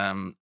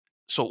 Mhm.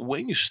 So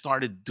when you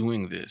started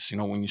doing this,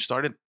 when you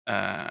started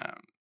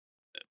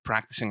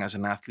practicing as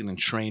an athlete and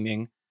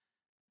training,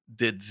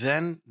 did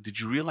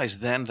you realize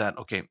then that,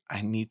 okay,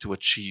 I need to go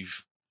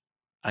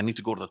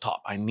to the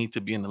top, I need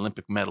to be an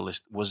Olympic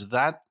medalist? Was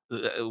that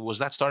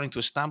starting to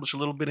establish a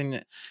little bit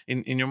in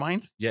your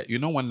mind? Yeah,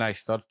 when I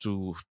start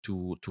to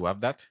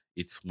have that,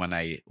 it's when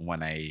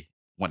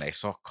I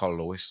saw Carl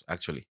Lewis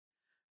actually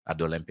at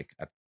the Olympic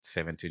at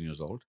 17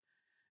 years old,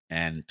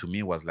 and to me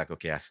it was like,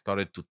 okay, I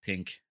started to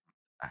think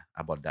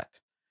about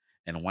that.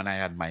 And when I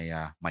had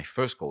my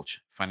first coach,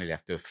 finally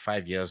after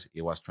 5 years,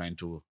 he was trying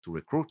to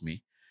recruit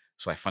me,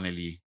 so I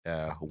finally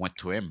went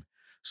to him.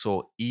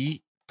 So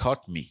he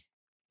taught me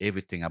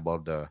everything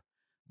about the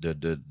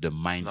The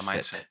mindset,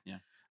 mindset, yeah.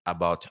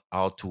 about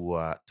how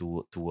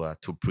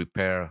to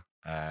prepare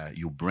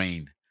your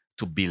brain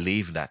to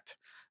believe that.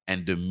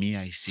 And the me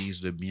I see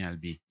is the me I'll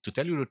be. To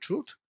tell you the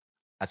truth,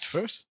 at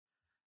first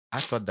I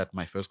thought that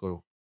my first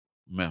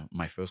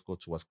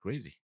coach was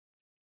crazy.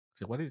 I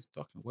said, what is he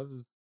talking? What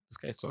is this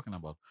guy talking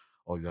about?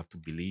 Oh, you have to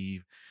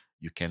believe.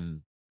 You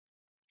can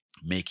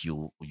make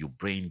your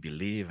brain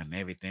believe and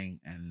everything.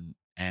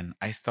 And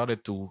I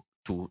started to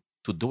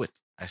do it.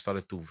 I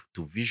started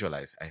to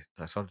visualize.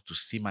 I started to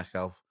see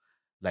myself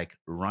like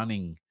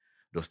running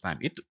those time.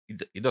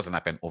 It doesn't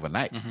happen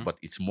overnight, Mhm. but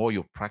it's more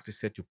you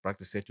practice it, you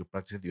practice it, you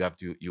practice it. You have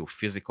to your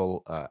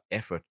physical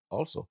effort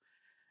also,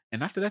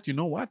 and after that, you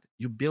know what?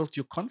 You build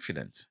your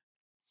confidence.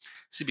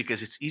 See,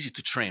 because it's easy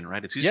to train,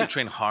 right? It's easy to Yeah,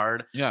 train hard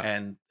yeah.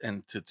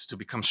 and to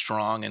become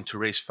strong and to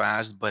race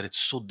fast, but it's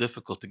so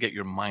difficult to get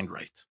your mind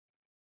right.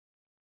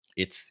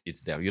 It's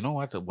there. You know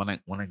what?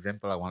 One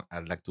example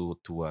I'd like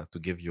to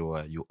give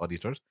you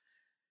auditors.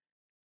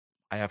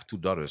 I have two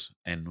daughters,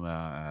 and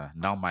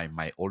now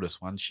my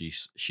oldest one, she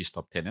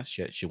stopped tennis.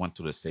 She went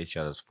to the States. She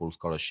has full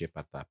scholarship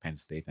at Penn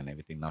State and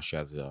everything. Now she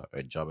has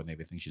a job and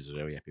everything. She's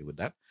very happy with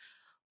that.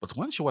 But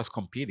when she was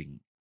competing,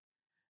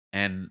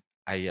 and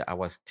I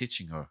was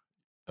teaching her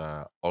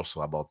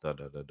also about the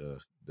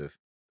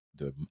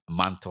the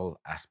mental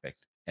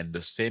aspect, and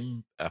the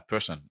same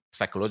person,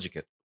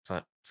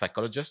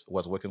 psychologist,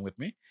 was working with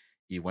me.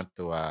 He went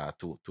to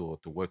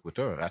work with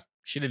her.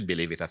 She didn't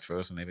believe it at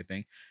first and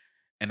everything.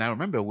 And I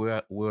remember we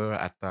were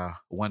at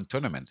one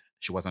tournament.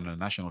 She was on the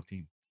national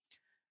team,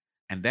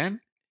 and then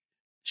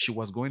she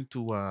was going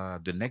to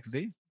the next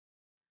day.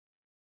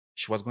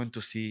 She was going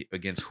to see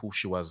against who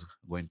she was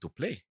going to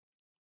play.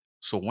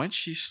 So when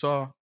she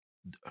saw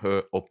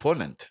her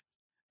opponent,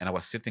 and I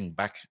was sitting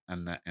back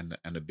in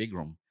the big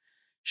room,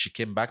 she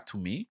came back to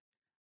me,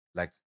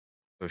 like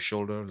her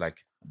shoulder like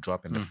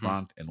drop in the Hmm.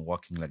 front and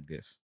walking like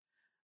this.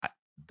 I,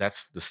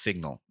 that's the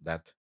signal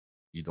that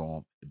you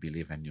don't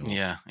believe in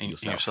Yeah, in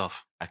yourself.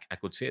 yourself. I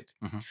could see it.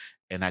 Hmm.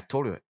 And I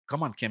told her,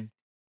 come on, Kim,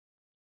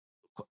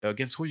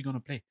 against who are you going to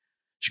play?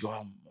 She go,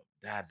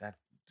 Dad, that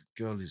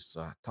girl is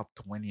top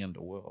 20 in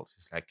the world.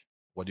 It's like,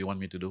 what do you want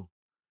me to do?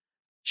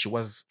 She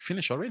was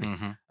finished already.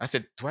 Hmm. I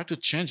said, try to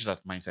change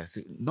that mindset. I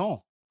said,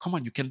 no, come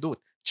on, you can do it.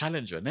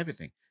 Challenge her and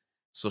everything.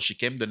 So she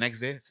came the next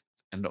day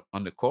and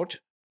on the court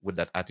with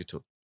that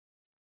attitude.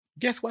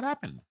 Guess what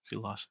happened? She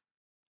lost.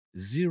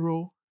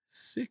 0-6.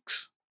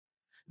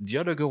 The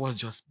other girl was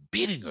just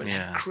beating her like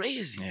Yeah,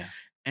 crazy. yeah.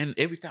 And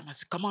every time I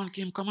said, come on,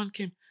 Kim, come on,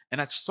 Kim.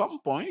 And at some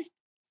point,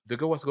 the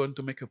girl was going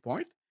to make a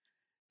point,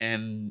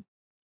 and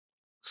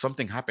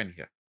something happened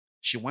here.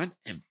 She went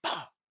and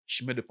bah,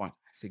 she made a point.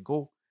 I said,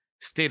 go,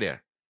 stay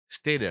there,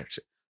 stay there.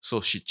 So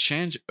she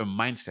changed her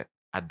mindset.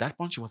 At that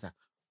point, she was like,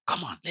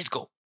 come on, let's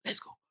go, let's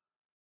go.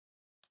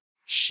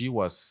 She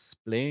was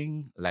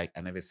playing like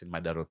I never seen my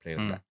daughter play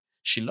like Mm. that.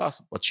 She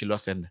lost, but she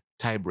lost in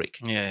tie break.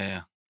 Yeah, yeah,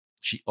 yeah.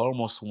 She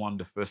almost won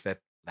the first set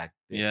like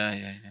this. Yeah,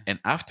 yeah, yeah. And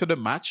after the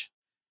match,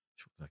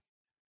 she was like,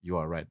 you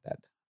are right, Dad.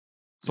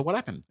 So what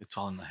happened? It's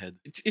all in the head.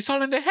 It's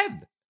all in the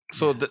head.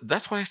 So Yeah.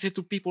 that's what I say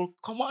to people.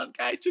 Come on,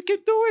 guys, you can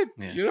do it.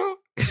 Yeah. You know?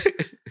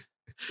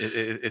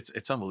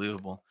 It's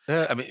unbelievable.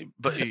 Uh, I mean,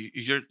 but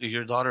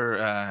your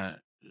daughter,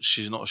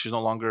 she's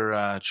no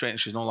longer train.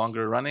 She's no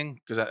longer running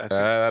because I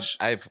think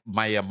I've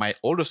my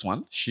oldest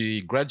one.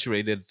 She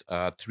graduated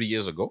 3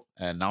 years ago,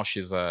 and now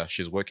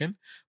she's working.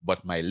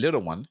 But my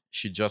little one,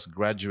 she just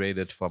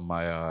graduated from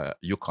my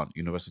UConn,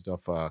 University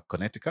of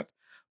Connecticut.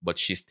 But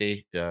she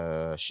stay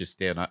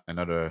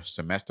another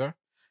semester.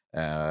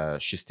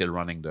 She's still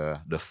running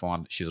the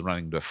 400. She's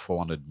running the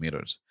 400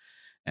 meters,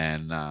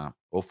 and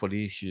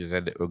hopefully she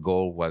said her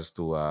goal was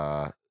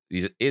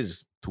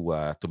is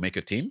to make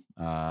a team,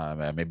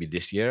 maybe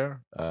this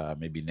year,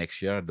 maybe next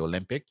year, the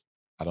Olympic.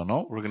 I don't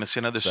know. we're gonna see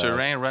another So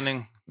Surin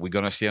running. we're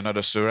gonna see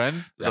another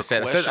Suren. The I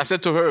question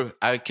said to her,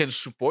 I can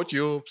support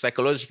you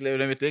psychologically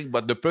and everything,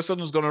 but the person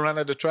who's gonna run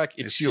at the track,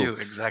 it's it's you. you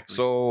exactly.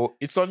 So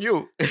it's on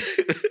you.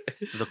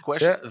 The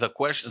Yeah.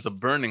 question, the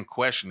burning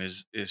question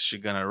is she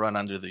gonna run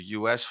under the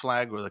U.S.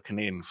 flag or the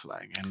Canadian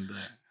flag? And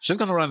She's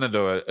gonna run in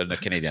the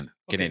Canadian.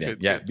 Okay, Canadian,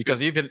 good, yeah, good, because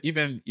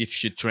even if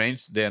she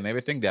trains there and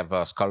everything, they have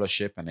a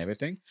scholarship and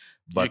everything.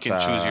 But can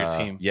choose your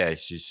team. Yeah,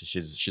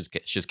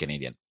 she's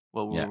Canadian.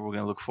 Well, Yeah. we're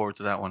gonna look forward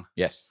to that one.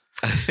 Yes.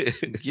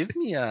 Give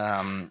me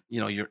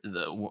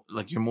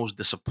your most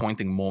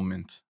disappointing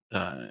moment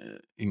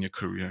in your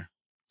career.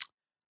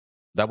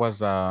 That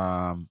was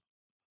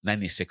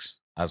 96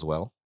 as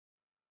well.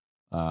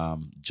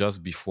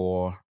 Just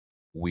before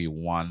we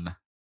won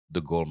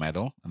the gold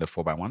medal in the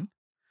 4x1.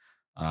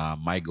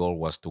 My goal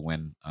was to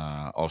win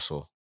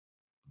also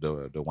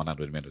the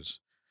 100 meters.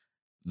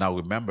 Now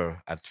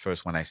remember, at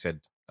first when I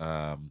said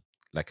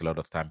like a lot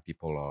of time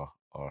people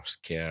are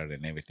scared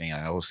and everything,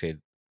 I always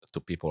said to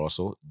people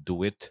also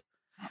do it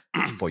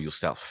for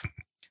yourself.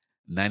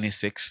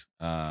 96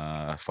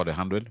 for the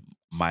 100.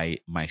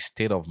 My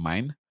state of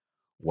mind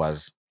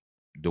was,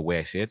 the way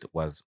I said,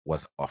 was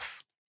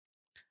off.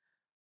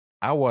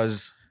 I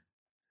was,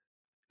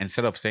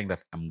 instead of saying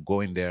that I'm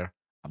going there,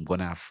 I'm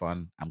gonna have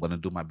fun, I'm gonna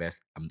do my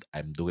best,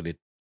 I'm doing it,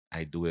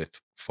 I do it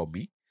for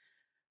me.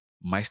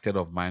 My state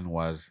of mind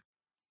was,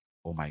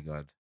 oh my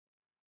God,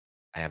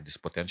 I have this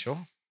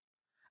potential.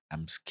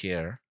 I'm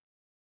scared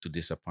to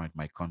disappoint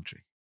my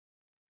country.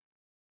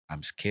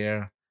 I'm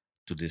scared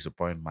to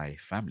disappoint my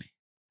family.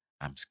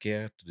 I'm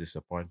scared to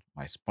disappoint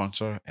my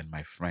sponsor and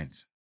my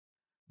friends.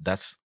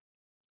 That's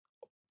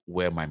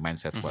where my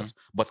mindset Mhm. was.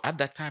 But at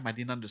that time, I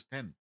didn't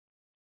understand.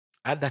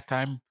 At that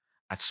time,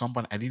 at some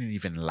point, I didn't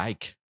even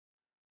like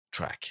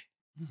track.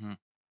 Mhm.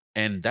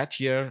 And that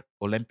year,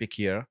 Olympic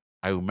year,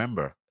 I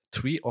remember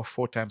 3 or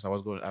 4 times I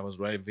was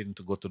driving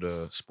to go to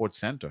the sports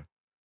center.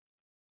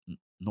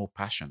 No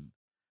passion.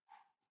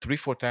 3,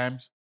 4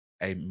 times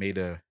I made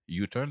a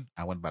U-turn.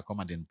 I went back home.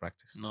 I didn't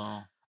practice.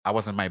 No. I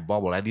was in my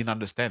bubble. I didn't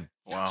understand.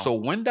 Wow. So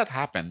when that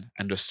happened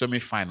and the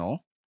semifinal,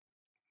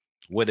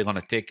 where they're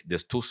gonna take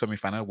there's 2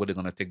 semifinals where they're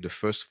gonna take the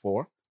first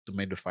 4 to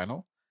make the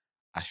final,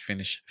 I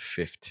finished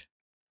 5th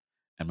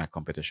in my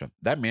competition.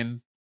 That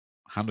means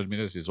 100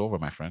 meters is over,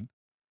 my friend.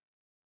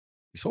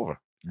 It's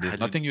over. There's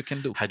nothing you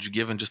can do. Had you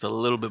given just a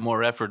little bit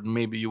more effort,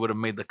 maybe you would have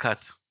made the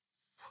cut.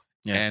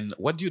 Yeah. And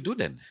what do you do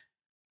then?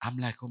 I'm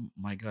like, oh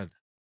my God.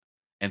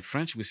 In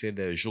French, we say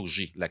the jour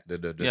J, like the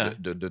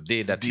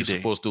day that you're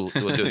supposed to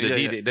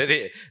the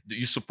day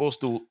you're supposed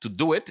to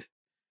do it,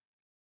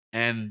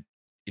 and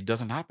it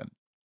doesn't happen.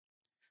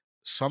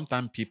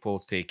 Sometimes people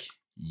take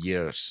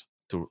years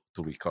to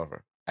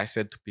recover. I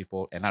said to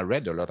people, and I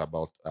read a lot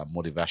about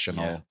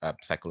motivational,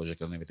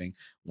 psychological, and everything.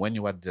 When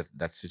you are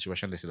that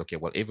situation, they said, okay,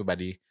 well,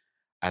 everybody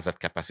has that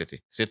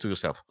capacity. Say to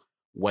yourself,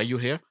 why you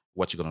here?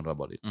 What you gonna do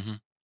about it? Mm-hmm.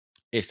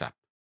 ASAP.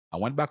 I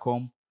went back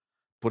home,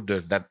 put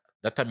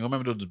that time. You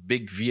remember those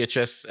big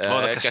VHS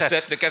the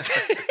cassette? The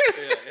cassette.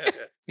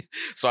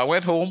 So I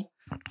went home,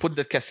 put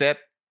the cassette,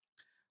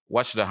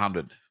 watched the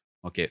 100.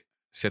 Okay,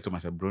 said to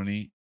myself,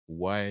 Bruny,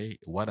 why?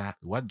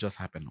 What just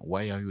happened?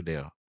 Why are you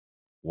there?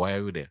 Why are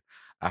you there?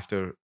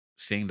 After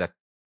seeing that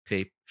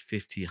tape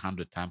 50,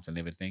 100 times and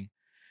everything,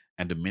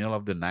 in the middle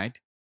of the night,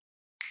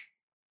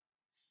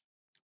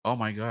 oh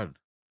my God,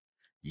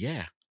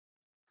 yeah.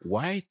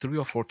 Why 3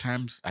 or 4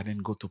 times I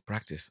didn't go to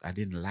practice? I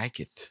didn't like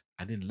it.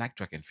 I didn't like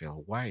track and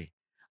field. Why?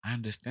 I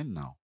understand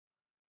now.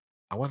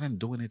 I wasn't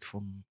doing it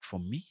for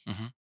me.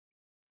 Mm-hmm.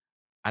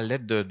 I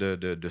let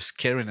the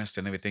scariness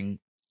and everything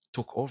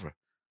took over.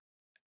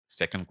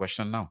 Second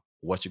question now.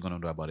 What you gonna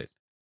do about it?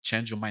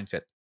 Change your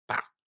mindset.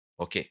 Bah.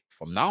 Okay,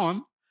 from now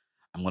on,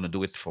 I'm gonna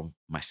do it for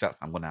myself.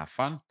 I'm gonna have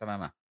fun.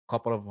 Ta-da-da.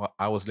 Couple of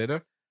hours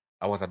later,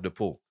 I was at the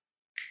pool.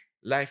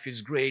 Life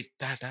is great.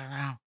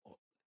 Ta-da-da.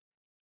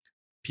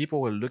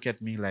 People will look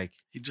at me like,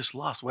 he just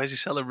lost. Why is he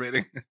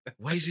celebrating?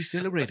 why is he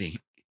celebrating?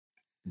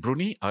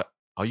 Bruny,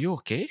 are you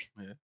okay?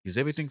 Yeah. Is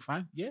everything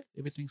fine? Yeah,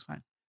 everything's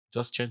fine.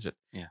 Just change it.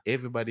 Yeah.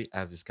 Everybody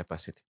has this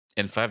capacity.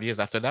 And 5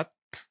 years after that,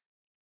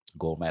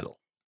 gold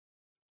medal.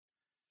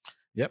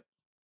 Yep.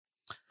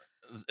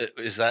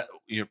 Is that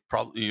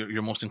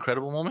your most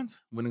incredible moment,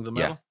 winning the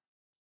medal?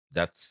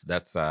 Yeah.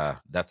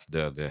 That's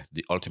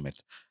the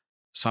ultimate.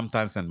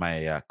 Sometimes in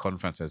my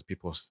conferences,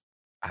 people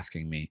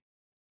asking me,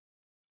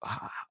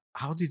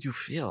 how did you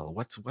feel?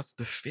 What's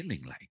the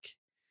feeling like?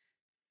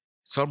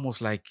 It's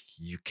almost like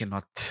you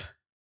cannot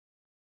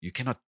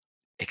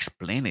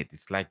explain it.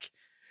 It's like,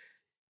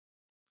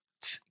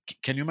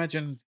 can you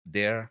imagine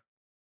there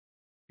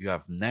you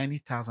have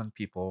 90,000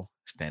 people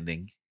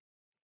standing,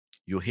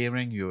 you're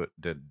hearing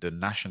the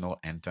national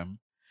anthem,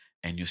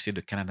 and you see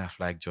the Canada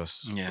flag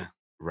just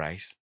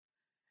rise,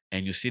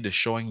 and you see the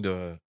showing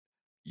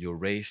your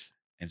race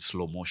in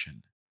slow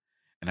motion.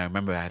 And I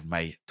remember I had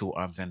my 2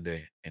 arms in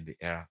the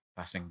air,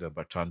 passing the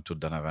baton to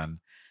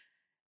Donovan,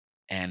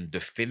 and the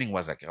feeling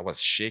was like I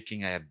was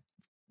shaking. I had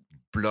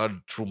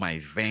blood through my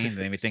veins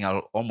and everything. I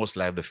almost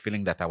like the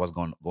feeling that I was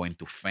going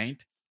to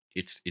faint.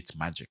 It's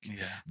magic.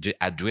 Yeah. The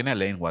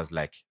adrenaline was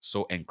like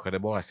so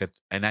incredible. I said,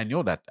 and I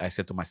know that I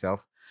said to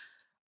myself,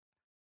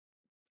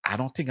 I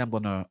don't think I'm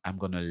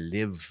gonna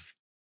live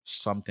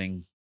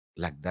something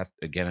like that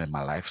again in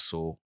my life.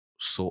 So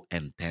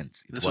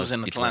intense. This was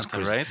in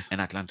Atlanta, right? In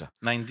Atlanta.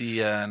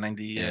 96.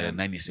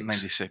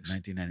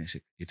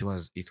 1996.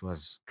 It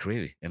was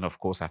crazy. And of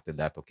course, after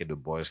that, okay, the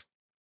boys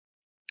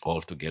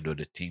all together,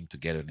 the team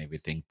together and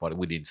everything. Party.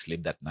 We didn't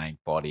sleep that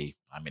night. Party.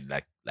 I mean,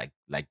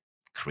 like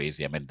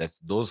crazy. I mean,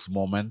 those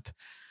moments.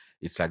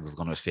 It's like it's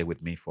gonna stay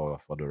with me for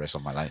the rest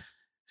of my life.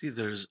 See,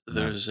 there's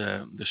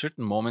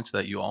certain moments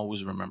that you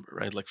always remember,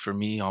 right? Like for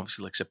me,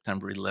 obviously, like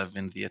September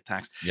 11th, the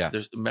attacks. Yeah.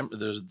 There's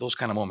those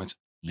kind of moments.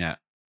 Yeah.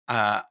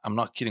 I'm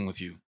not kidding with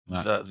you.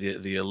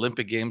 The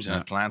Olympic Games in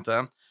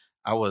Atlanta,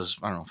 I was,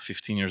 I don't know,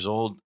 15 years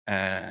old.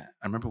 I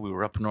remember we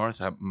were up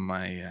north at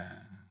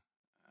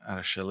at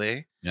a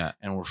chalet,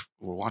 and we're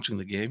watching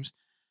the games.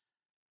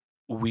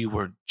 We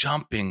were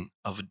jumping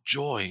of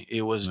joy.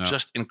 It was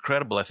just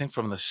incredible. I think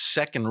from the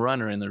second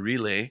runner in the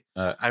relay,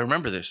 I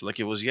remember this like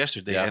it was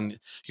yesterday. And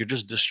you're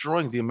just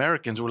destroying the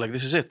Americans. We're like,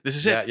 this is it. This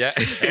is it. Yeah.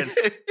 And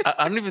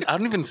I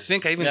don't even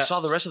think I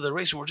saw the rest of the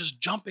race. We were just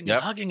jumping and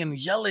hugging and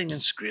yelling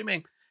and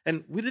screaming.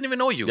 And we didn't even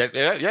know you.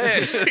 Yeah.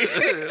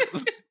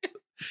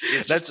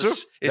 That's true.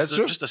 It's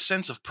just a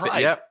sense of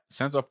pride. Yeah,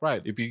 sense of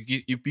pride.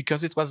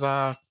 Because it was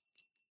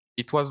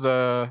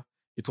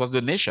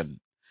the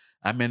nation.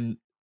 I mean,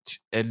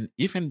 and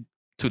even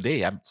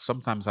today, I'm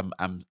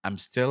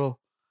still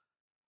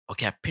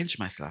okay. I pinch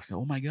myself. Say,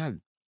 oh my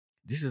God,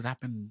 this has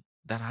happened.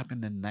 That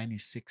happened in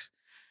 '96,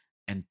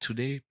 and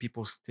today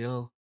people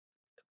still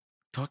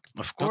talk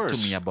to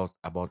me about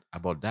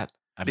that.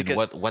 I mean,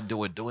 Because what they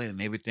were doing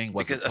and everything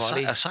was a because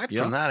party. aside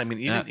Yeah, from that, I mean,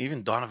 yeah,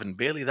 even Donovan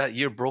Bailey that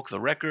year broke the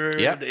record.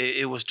 yeah,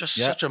 It was just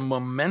yeah, such a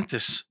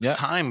momentous yeah.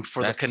 time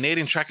for the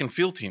Canadian track That's and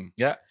field team.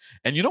 yeah.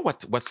 And you know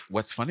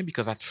what's funny,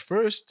 because at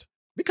first,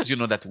 because you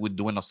know that we're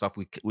doing our stuff,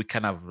 we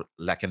kind of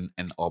like in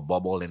our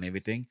bubble and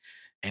everything.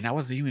 And I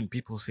was hearing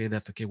people say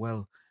that, okay,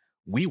 well,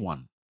 we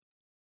won.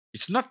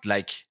 It's not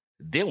like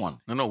they won.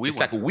 No, no, we It's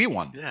won. like we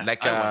won. Yeah,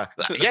 Like I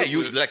won. yeah,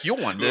 you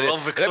won. We were all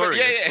victorious.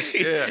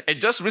 Yeah, yeah. Yeah.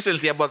 And just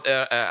recently, about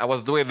I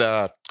was doing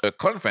a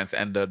conference,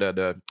 and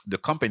the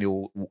company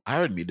who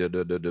hired me,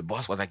 the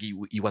boss was like,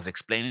 he was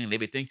explaining and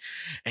everything,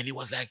 and he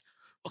was like,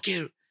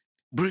 okay,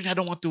 Bruny, I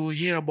don't want to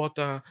hear about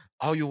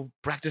how you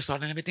practice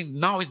art and everything.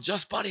 Now it's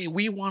just party.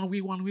 We won, we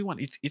won, we won.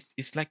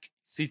 It's like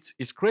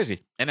it's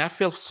crazy, and I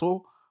feel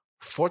so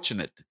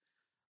fortunate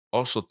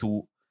also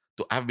to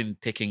have been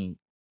taking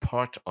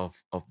part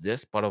of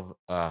this part of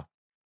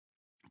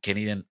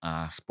Canadian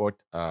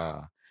sport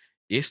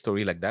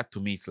history like that. To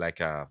me, it's like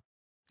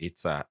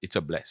it's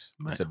a bless.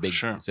 Right,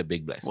 sure. It's a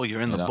big bless. Well,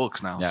 you're in the know?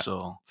 books now, Yeah,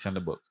 so it's in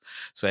the books.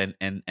 So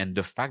and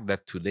the fact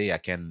that today I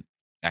can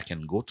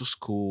go to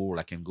school,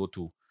 I can go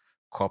to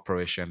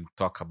corporation,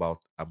 talk about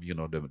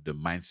the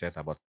mindset,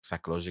 about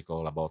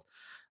psychological, about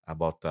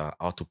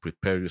how to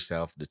prepare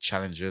yourself, the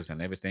challenges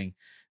and everything,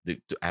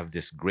 to have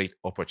this great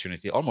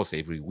opportunity almost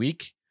every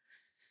week.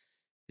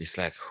 It's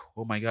like,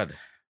 oh my God,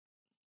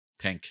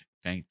 thank you,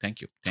 for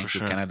thank you,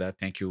 sure. Canada,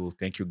 thank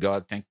you,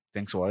 God,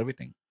 thanks for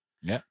everything.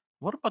 Yeah,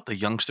 What about the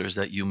youngsters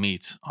that you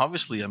meet?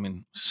 Obviously, I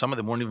mean, some of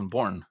them weren't even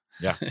born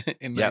yeah,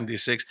 in yeah.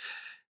 '96.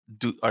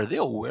 Are they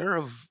aware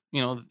of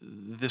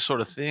this sort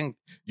of thing?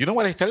 You know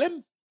what I tell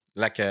them?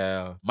 Like,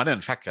 matter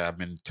in fact, I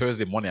mean,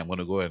 Thursday morning, I'm going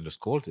to go in the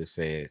school to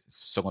say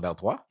secondaire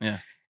 3. Yeah.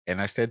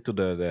 And I said to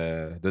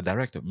the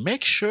director,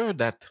 make sure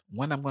that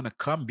when I'm going to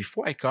come,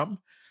 before I come,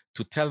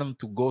 to tell them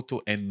to go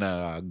to and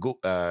go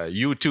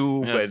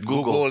YouTube and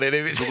Google and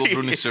everything.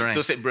 Google Bruny Surin.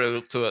 To say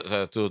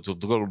to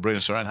Google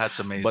Bruny Surin. That's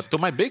amazing. But to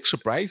my big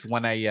surprise,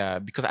 when I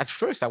because at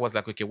first I was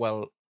like, okay,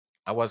 well,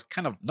 I was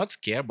kind of not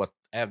scared, but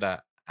I have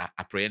the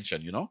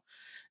apprehension,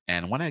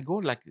 And when I go,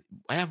 like,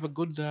 I have a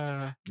good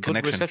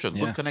reception,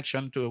 good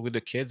connection with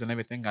the kids and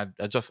everything.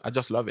 I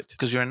just love it.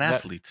 Because you're an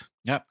athlete.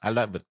 Yeah, I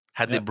love it.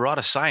 Had they brought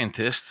a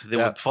scientist, they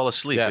would fall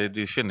asleep. Yeah. They'd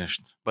be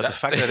finished. But the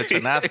fact that it's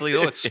an athlete,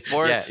 it's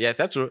sports. Yes,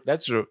 that's true.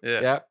 That's true.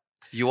 Yeah.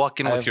 You walk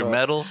in with your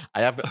medal.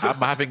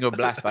 I'm having a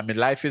blast. I mean,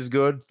 life is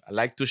good. I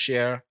like to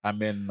share. I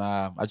mean,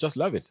 I just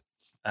love it.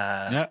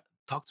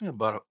 Talk to me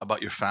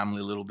about your family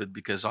a little bit,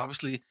 because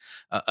obviously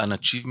an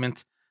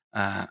achievement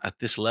at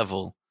this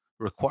level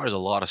requires a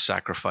lot of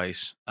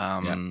sacrifice.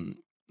 And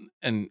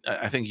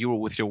I think you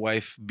were with your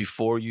wife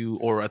before you,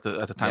 or at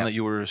the time that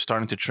you were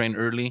starting to train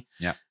early.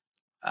 Yeah.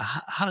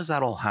 How does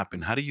that all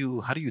happen? How do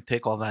you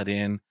take all that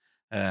in?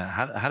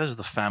 How does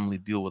the family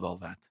deal with all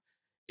that?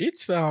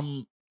 It's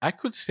I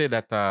could say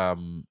that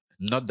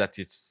not that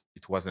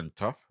it wasn't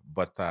tough,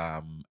 but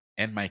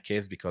in my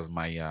case, because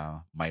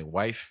my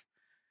wife,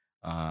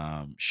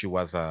 she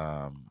was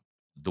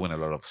doing a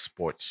lot of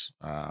sports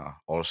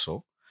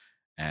also,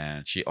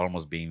 and she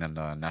almost being on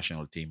the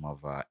national team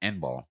of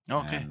handball.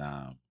 Okay. And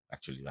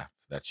actually,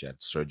 after that, she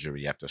had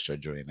surgery after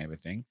surgery and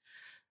everything.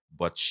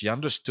 But she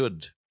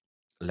understood,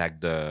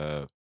 like,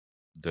 the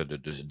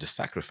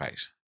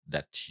sacrifice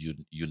that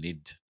you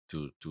need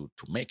to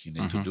make, you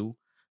need to do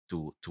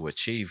to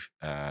achieve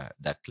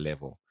that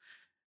level.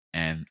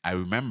 And I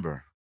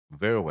remember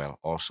very well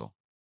also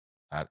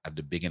at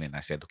the beginning, I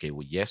said, okay,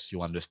 well, yes,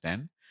 you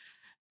understand,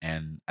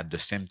 and at the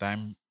same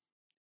time,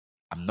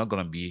 I'm not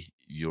gonna be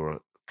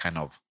your kind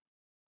of,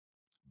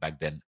 back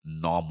then,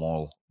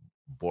 normal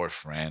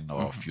boyfriend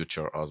or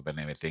future husband,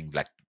 everything,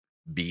 like,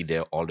 be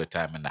there all the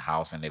time in the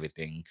house and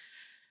everything.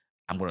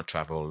 I'm gonna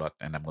travel a lot,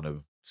 and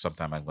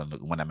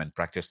when I'm in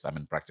practice, I'm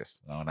in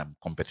practice. When I'm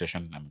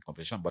competition, I'm in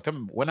competition. But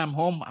when I'm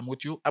home, I'm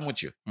with you. I'm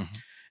with you.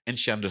 And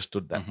she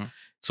understood that.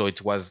 So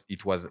it was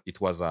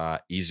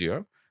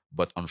easier.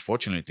 But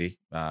unfortunately,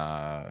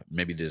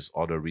 maybe there's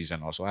other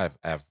reason also. I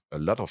have a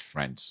lot of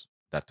friends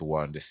that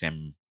were on the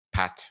same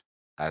path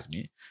as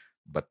me,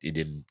 but it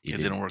didn't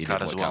work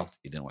out as well.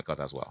 It didn't work out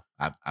as well.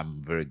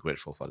 I'm very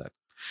grateful for that.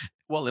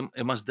 Well,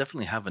 it must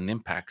definitely have an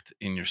impact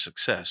in your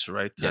success,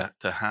 right?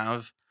 To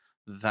have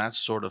that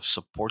sort of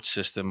support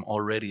system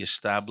already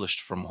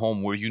established from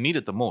home, where you need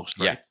it the most,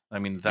 right? I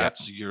mean,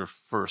 that's your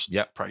first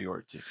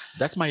priority.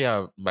 That's my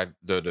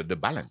the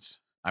balance.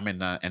 I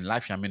mean, in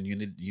life, I mean,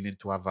 you need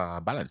to have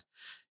a balance.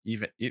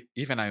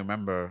 Even I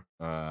remember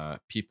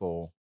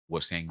people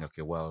were saying,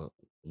 okay, well,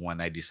 when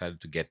I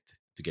decided to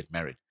get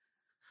married,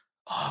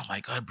 oh my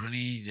God,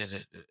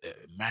 Bruny,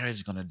 marriage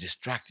is gonna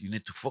distract. You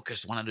need to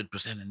focus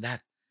 100% in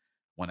that.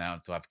 When I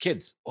want to have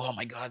kids, oh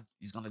my God,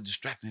 he's gonna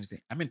distract and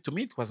everything. I mean, to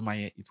me, it was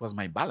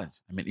my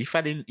balance. I mean, if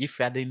I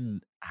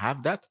didn't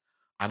have that,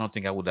 I don't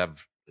think I would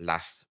have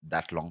last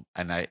that long.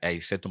 And I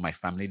said to my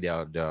family, they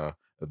are a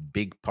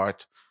big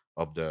part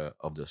of the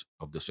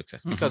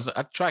success. Because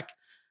at track,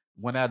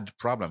 when I had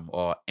problem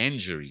or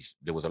injuries,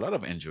 there was a lot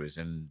of injuries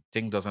and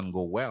things doesn't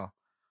go well.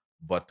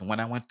 But when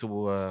I went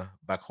to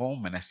back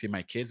home and I see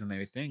my kids and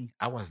everything,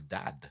 I was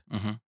dad.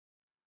 Mm-hmm.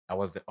 I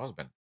was the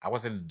husband. I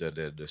wasn't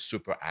the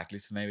super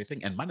athletes and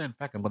everything. And matter of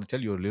fact, I'm going to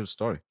tell you a little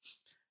story.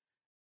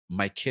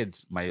 My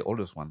kids, my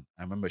oldest one,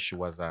 I remember she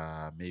was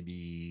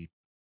maybe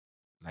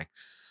like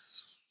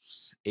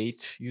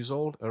 8 years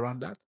old,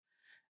 around that.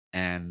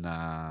 And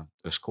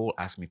the school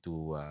asked me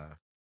to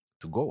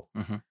go.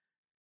 Mm-hmm.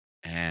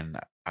 And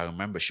I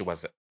remember she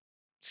was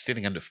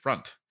sitting in the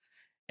front,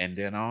 and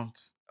they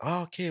announced,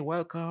 "Oh, okay,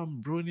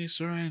 welcome, Bruny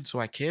Surin." So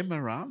I came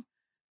around,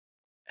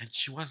 and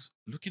she was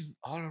looking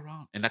all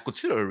around, and I could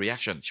see her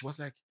reaction. She was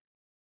like,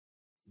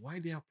 "Why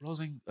they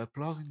applauding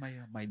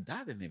my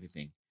dad and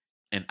everything?"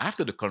 And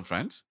after the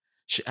conference,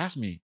 she asked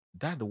me,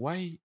 "Dad,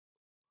 why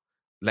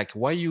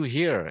you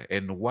here,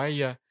 and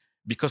why?"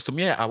 Because to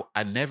me,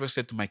 I never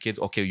said to my kids,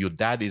 "Okay, your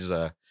dad is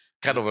a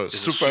kind of a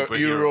Is a superhero.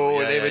 superhero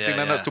Yeah, and yeah, everything."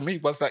 yeah, No, no. yeah. To me,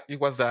 it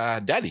was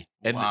daddy,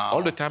 and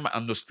all the Wow. time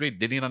on the street,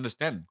 they didn't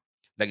understand.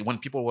 Like when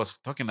people was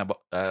talking about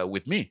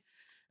with me,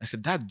 I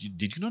said, "Dad,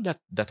 did you know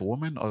that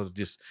woman or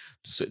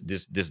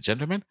this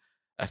gentleman?"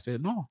 I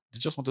said, "No, they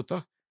just want to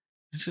talk."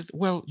 He said,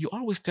 "Well, you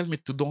always tell me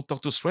to don't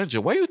talk to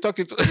stranger. Why are you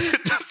talking to?"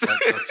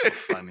 That's so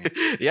funny.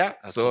 Yeah,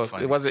 That's so so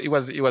funny.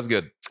 it was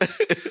good.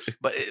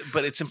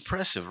 But it's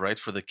impressive, right,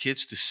 for the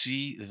kids to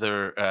see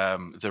their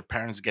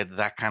parents get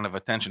that kind of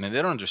attention, and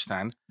they don't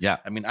understand. Yeah,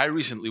 I mean, I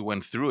recently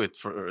went through it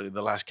for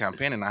the last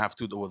campaign, and I have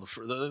two. Well,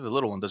 the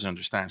little one doesn't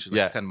understand; she's like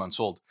yeah. 10 months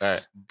old.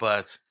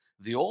 But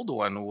the old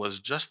one was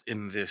just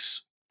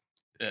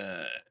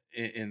uh,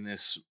 in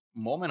this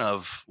moment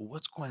of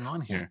what's going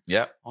on here.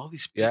 Yeah, All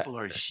these yeah, people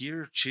are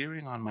here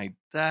cheering on my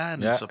dad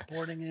and yeah.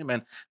 supporting him,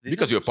 and they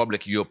Because don't.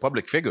 you're a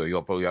public figure. You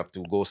have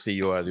to go see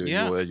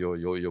Yeah,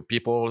 your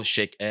people,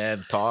 shake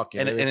and talk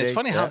and and it's everything.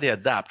 funny how Yeah, they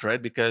adapt,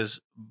 right? Because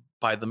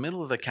by the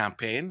middle of the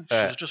campaign, she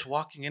uh, was just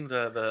walking in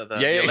the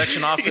yeah.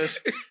 election office,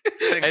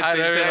 saying And hi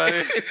to things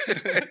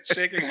everybody, like-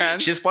 shaking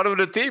hands. She's part of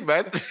the team,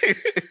 man.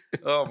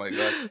 Oh my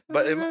god!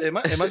 But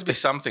it must be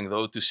something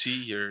though to see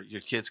your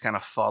kids kind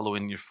of follow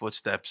in your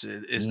footsteps.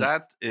 Mm,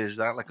 Is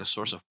that like a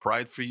source of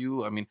pride for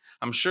you? I mean,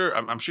 I'm sure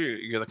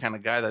you're the kind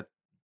of guy that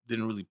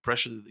didn't really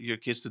pressure your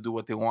kids to do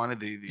what they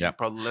wanted. You yeah,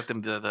 probably let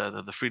them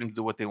the freedom to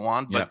do what they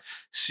want. yeah. But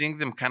seeing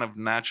them kind of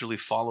naturally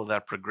follow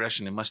that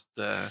progression, it I'm must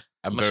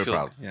very feel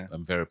proud. yeah.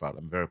 I'm very proud.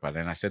 I'm very proud.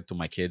 And I said to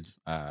my kids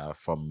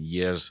from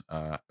years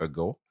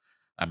ago,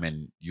 I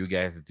mean, you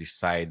guys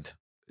decide.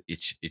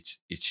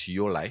 It's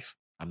your life.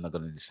 I'm not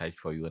gonna decide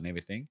for you and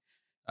everything.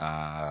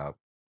 Uh,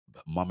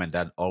 Mom and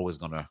dad always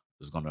gonna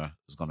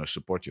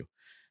support you.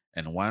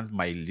 And once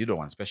my little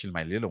one, especially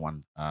my little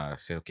one,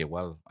 said, "Okay,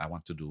 well, I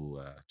want to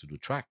do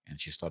track," and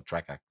she started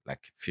track at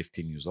like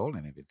 15 years old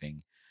and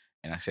everything.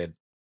 And I said,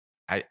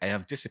 I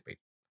anticipate.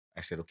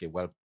 I said, "Okay,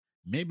 well,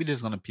 maybe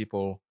there's gonna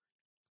people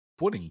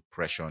putting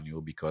pressure on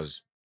you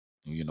because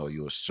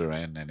you're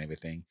serene and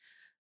everything.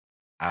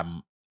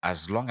 um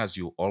as long as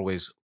you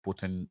always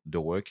put in the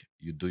work,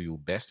 you do your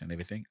best and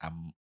everything,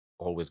 I'm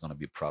always going to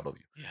be proud of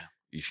you. Yeah.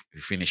 If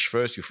you finish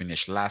first, you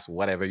finish last,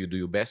 whatever you do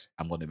your best,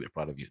 I'm going to be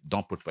proud of you.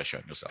 Don't put pressure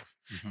on yourself."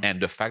 Mhm. And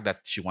the fact that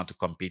she want to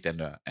compete in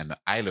the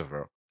high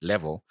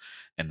level,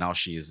 and now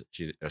she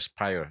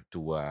aspire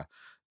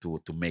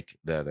to make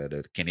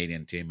the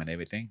Canadian team and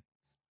everything.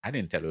 I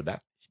didn't tell her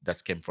that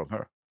came from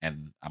her, and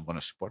I'm going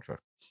to support her,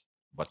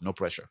 but no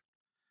pressure.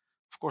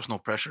 Of course, no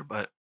pressure,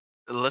 but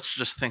let's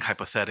just think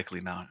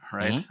hypothetically now,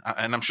 right? Mhm.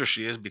 And I'm sure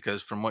she is because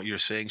from what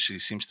you're saying, she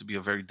seems to be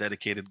a very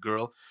dedicated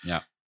girl.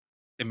 Yeah.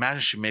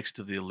 Imagine she makes it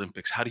to the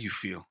Olympics. How do you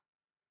feel?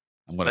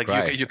 I'm gonna Like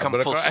cry. you I'm come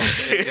gonna full cry.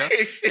 yeah,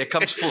 it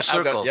comes full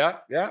circle. Yeah,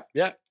 yeah,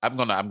 yeah. I'm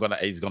gonna.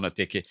 It's gonna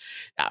take it.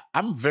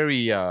 I'm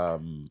very.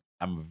 I'm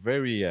a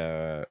very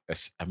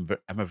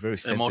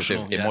sensitive,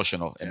 Emotional, yeah.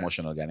 Yeah.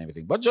 emotional guy and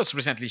everything. But just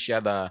recently, she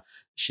had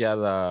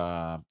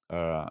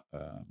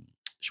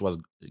she was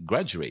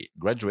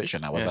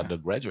graduation. I was Yeah. at the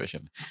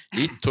graduation.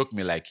 It took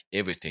me like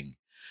everything.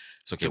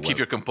 It's okay. To keep Well,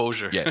 your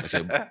composure. yeah, I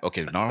said,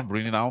 okay, now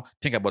bring it now.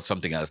 Think about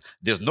something else.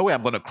 There's no way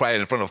I'm gonna cry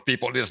in front of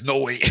people. There's no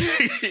way,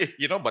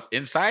 But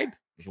inside,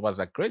 it was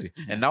like crazy.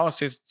 Yeah. And now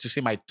to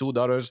see my two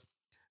daughters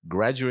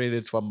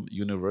graduated from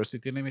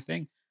university and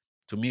everything,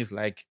 to me, it's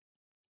like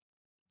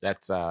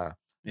that's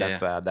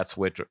Yeah. that's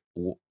worth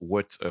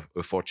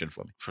a fortune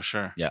for me. For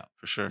sure. Yeah,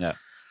 For sure. yeah.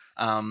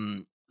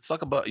 Let's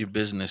talk about your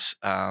business.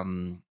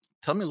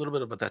 Tell me a little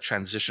bit about that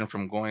transition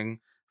from going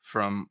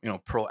from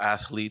pro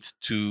athlete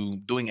to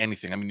doing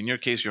anything. I mean, in your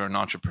case, you're an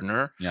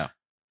entrepreneur. Yeah.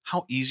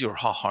 How easy or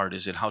how hard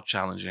is it? How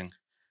challenging?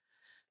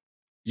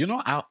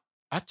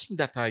 I think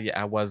that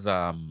I was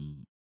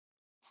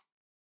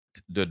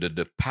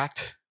the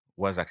path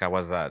was like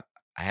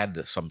I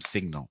had some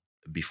signal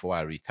before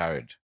I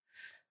retired,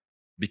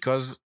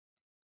 because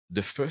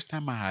the first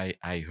time I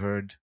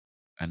heard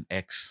an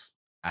ex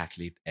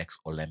athlete, ex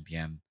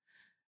Olympian,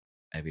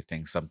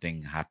 everything,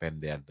 something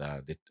happened there.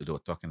 They were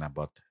talking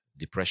about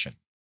depression.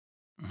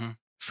 Hmm.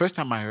 First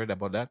time I heard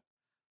about that,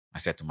 I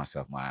said to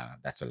myself, "Man,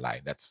 that's a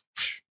lie.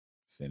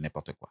 C'est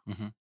n'importe quoi."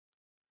 Hmm.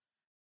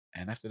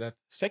 And after that,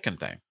 second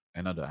time,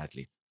 another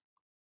athlete.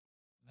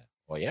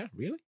 Oh yeah,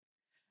 really?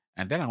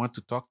 And then I went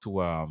to talk to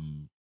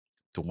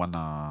one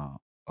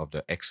of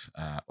the ex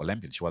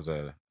Olympians. She was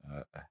a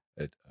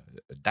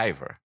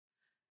diver,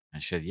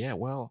 and she said, "Yeah,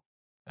 well,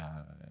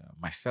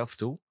 myself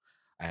too.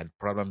 I had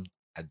problem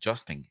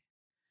adjusting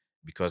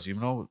because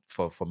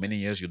for many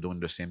years you're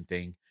doing the same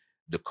thing.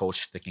 The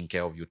coach taking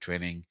care of your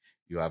training.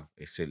 You have,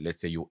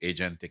 let's say, your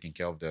agent taking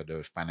care of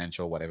the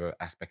financial whatever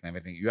aspect and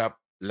everything. You have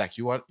like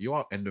you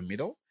are in the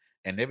middle,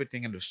 and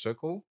everything in the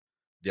circle,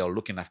 they are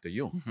looking after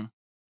you. Mm-hmm.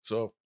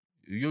 So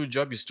your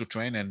job is to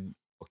train and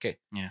okay.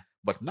 Yeah.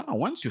 But now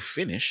once you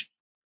finish,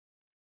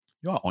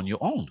 you are on your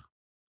own.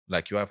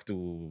 Like you are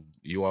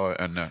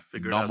in a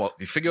Figure it normal, out.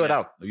 you figure it Yeah.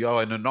 out. You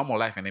are in a normal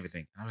life and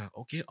everything. I'm like,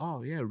 okay,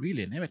 oh yeah,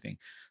 really, and everything.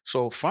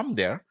 So from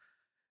there,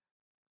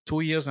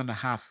 2 years and a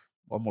half,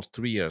 almost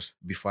 3 years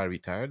before I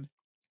retired,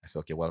 I said,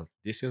 okay, well,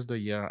 this is the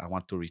year I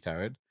want to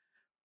retire.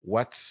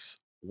 What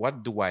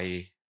do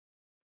I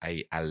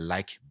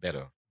like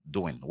better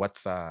doing?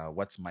 What's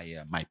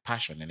my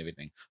passion and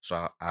everything?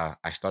 So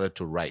I started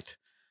to write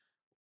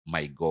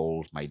my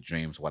goals, my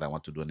dreams, what I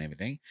want to do and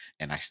everything,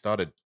 and I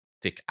started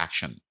take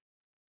action.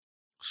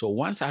 So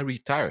once I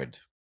retired,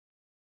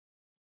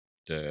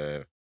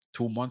 the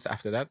 2 months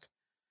after that,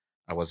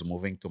 I was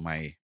moving to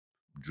my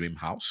dream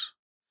house.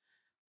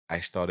 I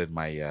started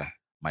my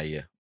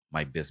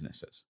my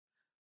businesses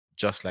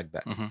just like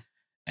that, Mm-hmm.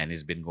 and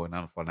it's been going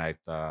on for like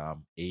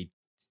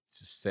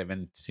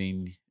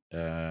 17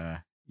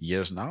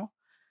 years now.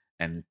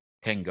 And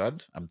thank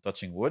God, I'm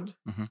touching wood.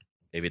 Mm-hmm.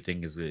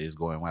 Everything is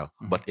going well.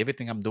 Mhm. But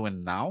everything I'm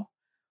doing now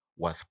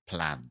was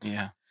planned.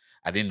 Yeah.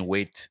 I didn't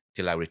wait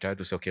till I retired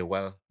to say, okay,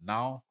 well,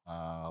 now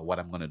what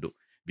I'm gonna do,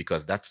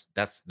 because that's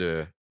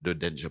the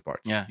danger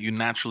part. Yeah. You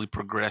naturally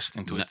progressed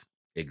into Na- it.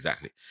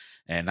 Exactly.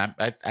 And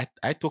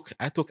I took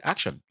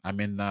action. I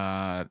mean,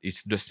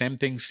 it's the same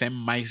thing, same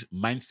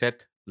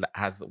mindset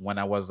as when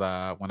I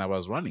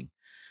was running.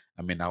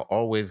 I mean, I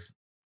always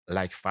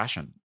like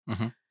fashion,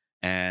 Mm-hmm.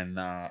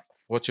 and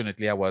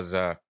fortunately, I was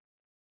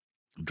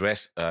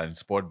dressed and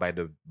sport by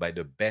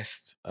the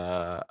best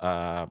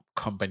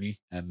company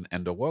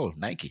in the world,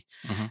 Nike.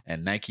 Mm-hmm.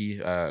 And Nike,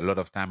 a lot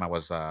of time I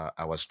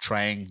was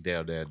trying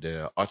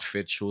their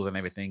outfit, shoes, and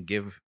everything,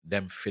 give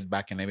them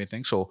feedback and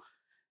everything. So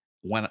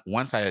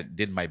once I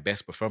did my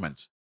best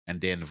performance, and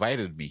they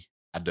invited me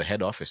at the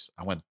head office,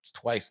 I went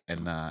twice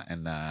in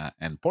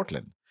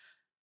Portland.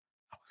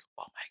 I was,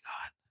 oh my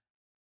god,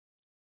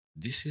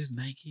 this is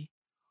Nike.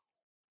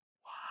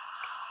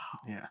 Wow,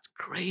 Yeah. that's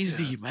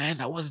crazy,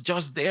 man. I was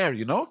just there,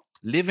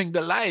 living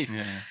the life.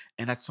 Yeah.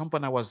 And at some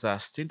point, I was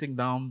sitting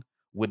down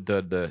with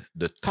the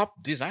top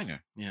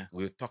designer. Yeah.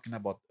 We were talking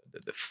about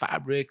the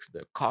fabrics,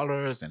 the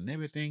colors, and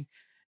everything,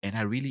 and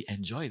I really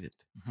enjoyed it.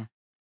 Mhm.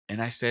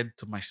 And I said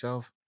to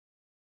myself,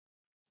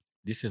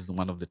 this is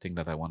one of the things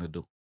that I want to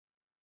do.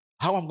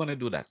 How I'm going to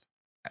do that?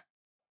 Uh,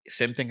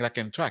 Same thing like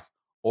in track.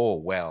 Oh,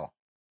 well,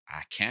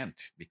 I can't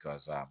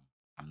because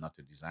I'm not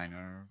a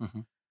designer.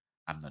 Mhm.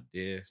 I'm not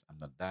this. I'm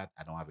not that.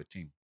 I don't have a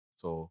team.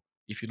 So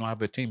if you don't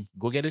have a team,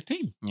 go get a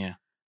team. Yeah.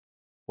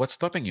 What's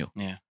stopping you?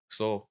 Yeah.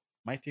 So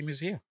my team is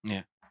here.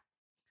 Yeah.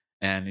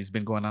 And it's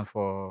been going on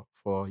for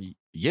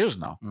years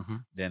now. Mm-hmm.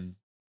 Then,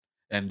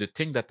 and the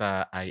thing that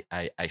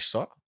I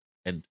saw,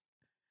 and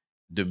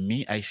the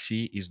me I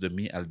see is the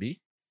me I'll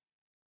be.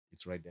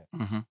 It's right there.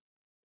 Mm-hmm.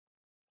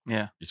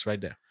 Yeah. It's right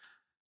there.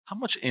 How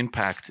much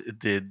impact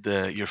did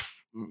the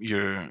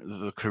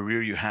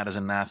career you had as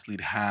an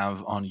athlete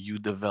have on you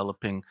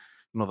developing,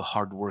 the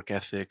hard work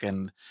ethic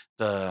and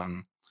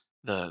the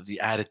the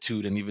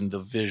attitude and even the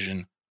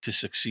vision to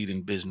succeed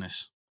in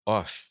business?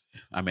 Oh,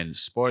 I mean,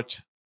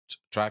 sport,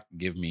 track,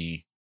 give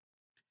me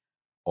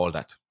all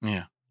that.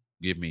 Yeah.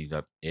 Give me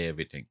that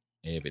everything,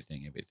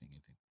 everything, everything,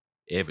 everything,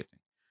 everything.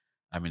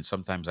 I mean,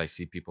 sometimes I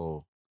see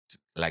people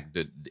like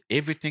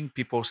everything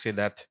people say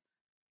that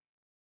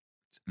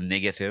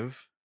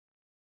negative,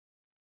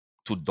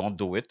 to don't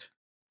do it,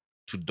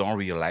 to don't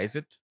realize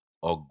it,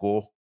 or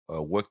go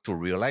work to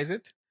realize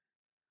it.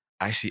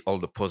 I see all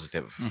the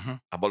positive Mm-hmm.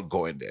 about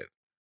going there.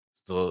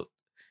 So,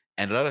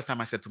 and a lot of time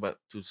I said to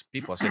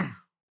people, I said,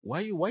 why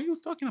are you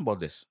talking about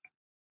this?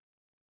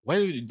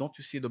 Don't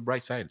you see the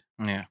bright side?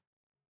 Yeah.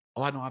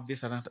 Oh, I don't have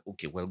this. I don't.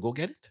 Okay, well, go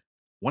get it.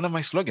 One of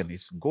my slogans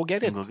is go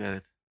get it. Go get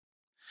it.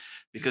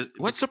 Because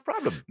What's the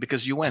problem?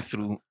 because you went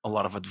through a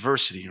lot of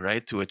adversity,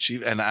 right, to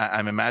achieve, and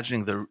I'm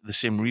imagining the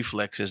same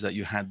reflexes that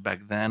you had back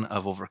then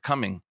of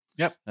overcoming.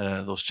 Yep.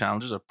 Those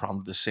challenges are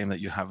probably the same that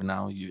you have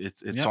now.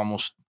 It's Yep.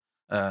 almost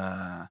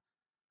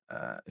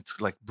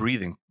it's like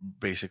breathing,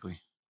 basically.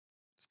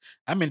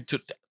 I mean,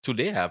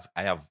 today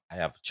I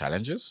have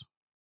challenges,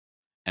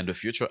 and the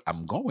future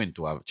I'm going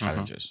to have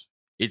challenges.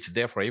 It's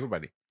there for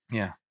everybody.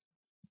 Yeah.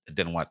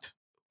 Then what?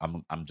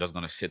 I'm just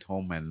gonna sit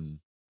home and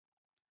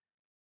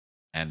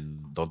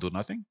don't do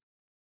nothing.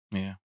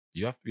 Yeah.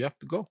 You have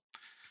to go.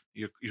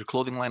 Your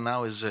clothing line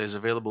now is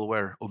available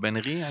where?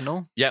 Aubainerie, I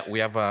know. Yeah,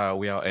 we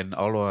are in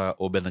all our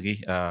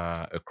aubaineries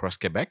across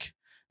Quebec,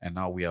 and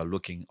now we are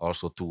looking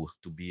also to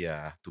be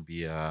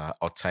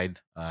outside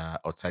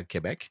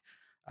Quebec.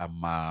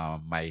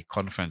 my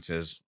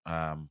conferences,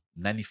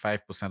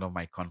 95% of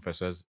my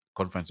conferences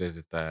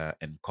is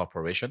in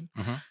corporation.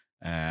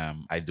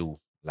 I do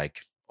like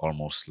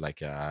almost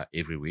like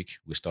every week.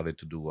 We started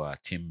to do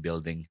team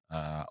building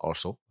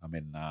also. I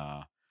mean,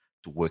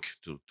 to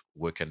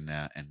work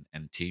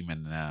and team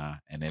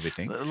and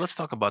everything. Let's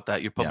talk about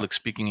that. Your Yeah. public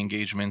speaking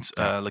engagements,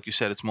 Yeah. like you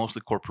said, it's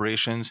mostly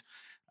corporations.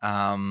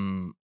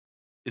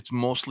 It's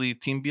mostly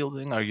team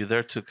building. Are you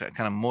there to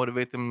kind of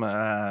motivate them?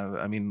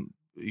 I mean,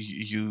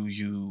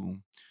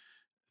 you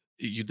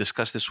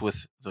discuss this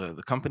with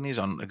the companies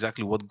on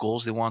exactly what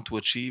goals they want to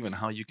achieve and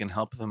how you can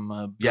help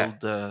them Yeah.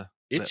 build.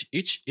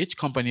 Each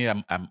company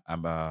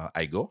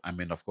I go. I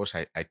mean, of course,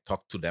 I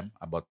talk to them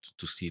about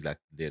to see like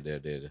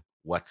the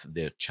what's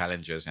their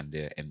challenges and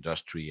their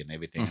industry and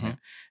everything,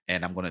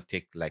 and I'm gonna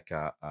take like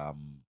a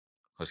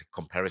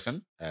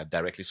comparison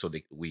directly, so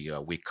that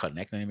we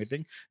connect and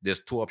everything.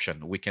 There's two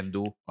options. We can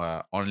do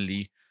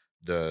only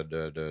the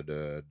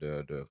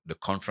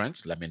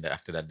conference. I mean,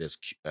 after that there's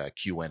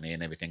Q&A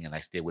and everything, and I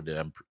stay with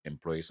the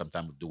employees.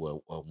 Sometimes we do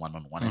a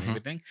one-on-one and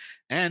everything,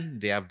 and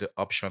they have the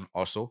option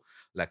also,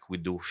 like we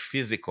do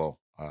physical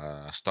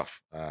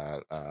stuff.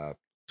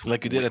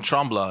 Like you did at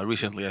Tremblant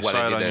recently. I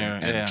saw it on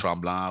your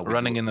Tremblant,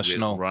 running in the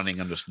snow. Running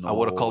in the snow. I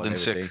would have called in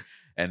everything. sick.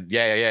 And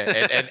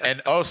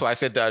and also I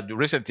said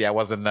recently I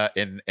was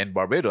in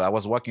Barbados. I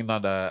was working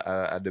on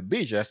at the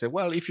beach. I said,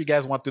 well, if you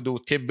guys want to do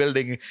team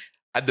building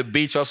at the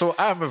beach also,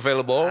 I'm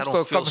available. I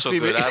don't feel so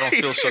good. I don't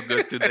feel so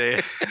good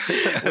today.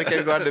 We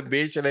can go on the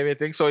beach and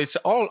everything. So it's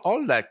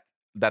all like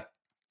that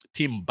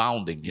team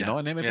bonding, you know,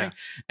 and everything.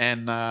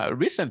 And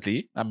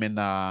recently, I mean,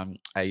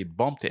 I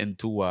bumped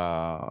into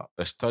a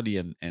study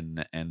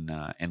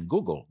in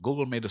Google.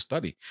 Google made a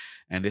study,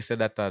 and they said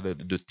that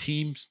the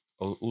teams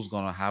who's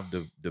gonna have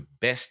the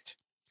best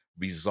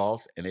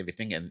results and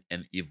everything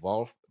and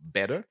evolve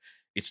better,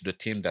 it's the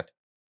team that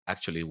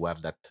actually will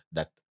have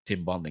that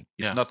team bonding.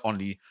 It's not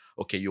only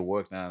okay, you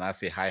work and I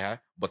say hi,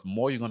 but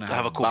more you're gonna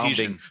have a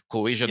cohesion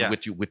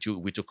with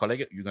your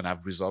colleague. You're gonna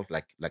have results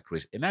like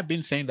crazy. And I've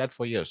been saying that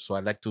for years, so I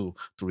like to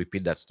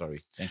repeat that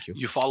story. Thank you.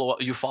 You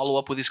follow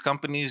up with these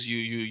companies.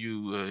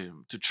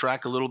 You to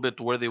track a little bit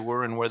where they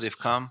were and where they've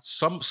come.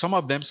 Some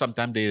of them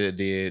sometimes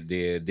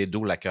they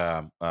do like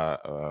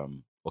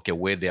okay,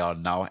 where they are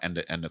now and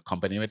the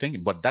company and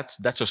everything. But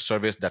that's a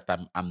service that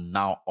I'm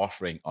now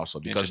offering also,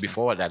 because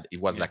before that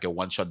it was like a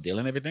one-shot deal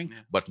and everything.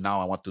 But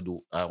now I want to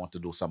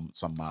do some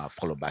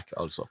follow back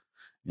also.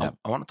 Yeah.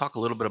 I want to talk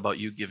a little bit about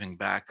you giving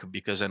back,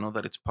 because I know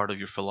that it's part of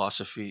your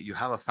philosophy. You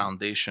have a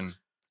foundation.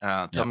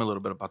 Tell me a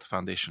little bit about the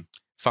foundation.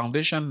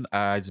 Foundation,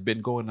 it's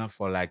been going on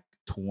for like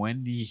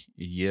 20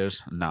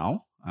 years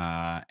now.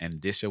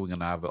 And this year we're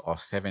gonna have our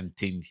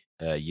 17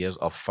 years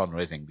of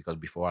fundraising, because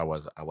before I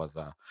was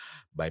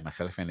by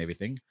myself and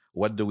everything.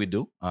 What do?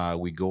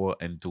 We go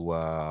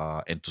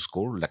into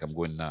school, like I'm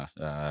going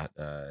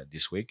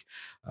this week.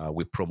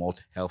 We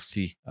promote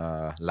healthy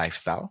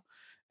lifestyle.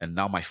 And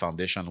now my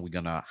foundation, we're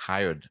gonna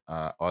hire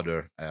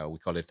other, we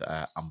call it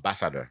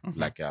ambassador.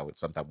 Like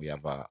sometimes we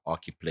have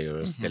hockey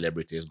players,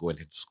 celebrities going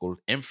into school,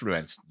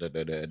 influence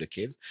the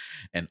kids,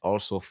 and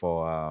also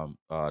for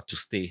to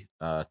stay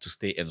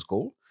in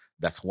school.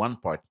 That's one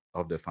part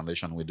of the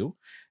foundation we do.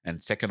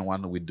 And second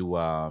one, we do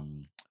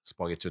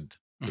sportitude,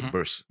 the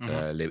burst,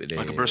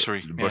 like a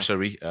bursary,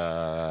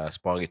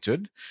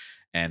 sportitude,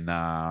 and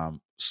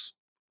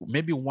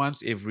maybe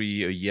once every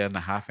year and a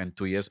half and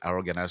 2 years, I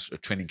organize a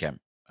training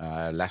camp.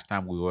 Last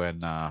time we were in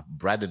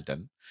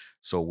Bradenton,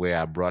 so where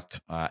I brought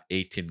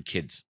 18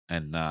 kids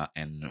and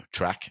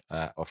track.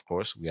 Of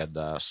course, we had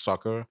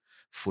soccer,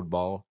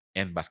 football,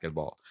 and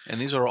basketball.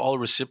 And these are all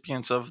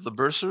recipients of the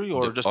bursary,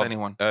 or just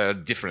anyone?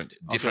 Different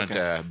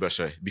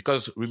bursary.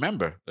 Because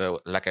remember,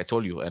 like I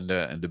told you in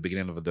the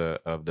beginning of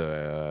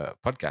the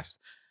podcast,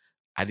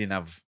 I didn't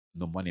have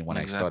no money when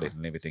I started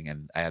and everything,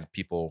 and I had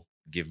people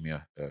give me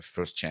a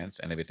first chance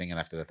and everything, and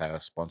after that I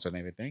was sponsored and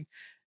everything.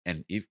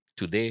 And if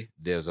today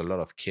there's a lot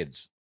of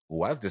kids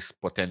who has this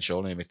potential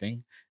and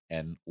everything,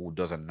 and who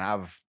doesn't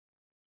have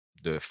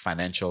the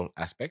financial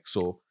aspect,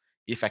 so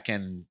if I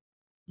can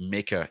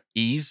make her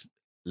ease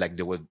like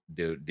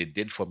they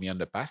did for me in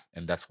the past,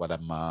 and that's what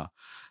I'm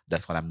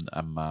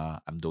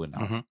doing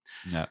now.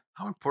 Yeah.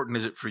 How important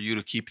is it for you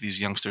to keep these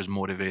youngsters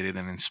motivated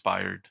and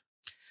inspired?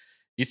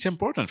 It's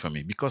important for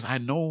me because I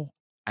know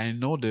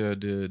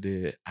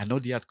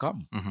the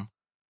outcome.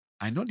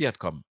 I know the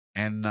outcome.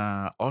 And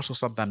also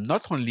sometimes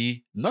not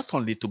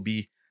only to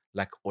be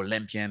like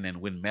Olympian and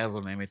win medals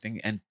and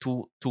everything, and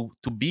to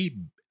be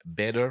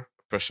better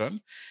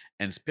person,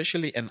 and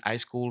especially in high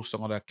school,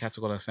 secondaire 4,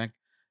 secondaire 5,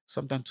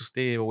 sometimes to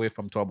stay away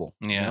from trouble.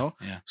 You know?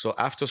 So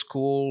after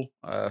school,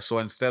 so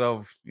instead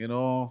of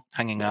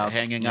hanging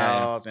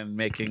out and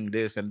making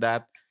this and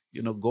that,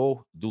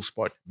 go do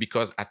sport.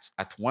 Because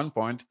at one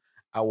point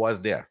I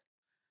was there.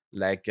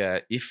 Like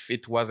if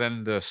it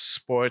wasn't the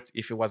sport,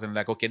 if it wasn't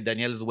like, okay,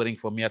 Daniel is waiting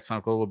for me at San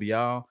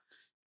Robillard,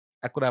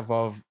 I could have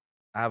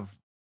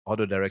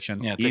other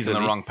direction. Taking the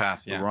wrong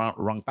path.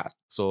 Wrong path.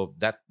 So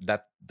that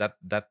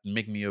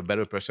make me a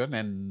better person,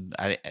 and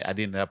I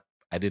didn't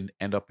I didn't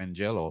end up in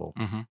jail or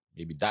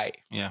maybe die.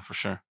 Yeah, for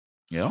sure.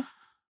 You know?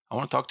 I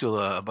want to talk to you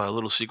about a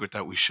little secret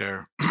that we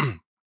share.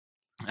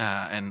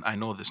 And I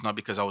know this not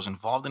because I was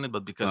involved in it,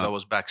 but because I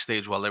was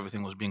backstage while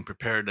everything was being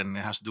prepared, and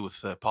it has to do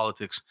with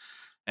politics.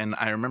 And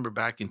I remember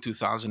back in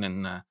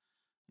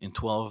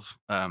 2012,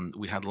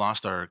 we had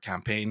lost our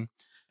campaign,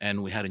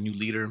 and we had a new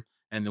leader,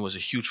 and there was a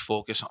huge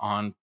focus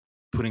on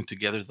putting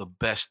together the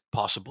best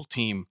possible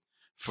team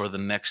for the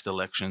next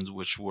elections,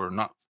 which were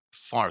not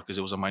far because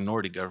it was a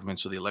minority government.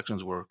 So the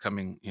elections were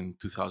coming in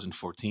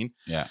 2014.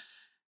 Yeah.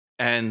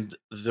 And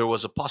there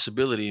was a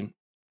possibility,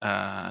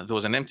 there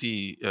was an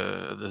empty,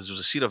 there was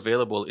a seat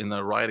available in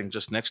the riding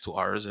just next to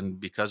ours. And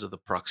because of the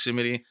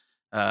proximity,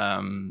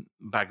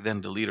 back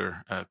then the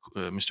leader,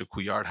 Mr.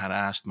 Couillard, had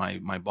asked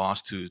my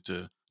boss to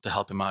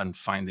help him out in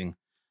finding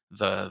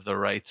the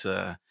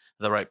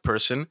right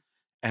person.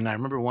 And I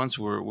remember once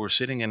we're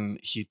sitting and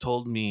he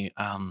told me,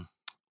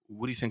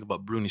 what do you think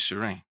about Bruny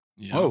Surin?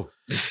 You know?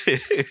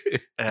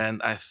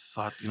 And I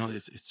thought,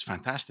 it's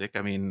fantastic.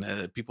 I mean,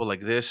 people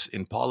like this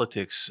in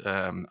politics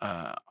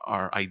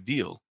are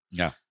ideal.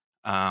 Yeah.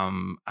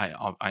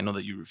 I know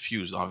that you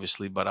refused,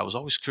 obviously, but I was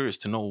always curious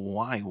to know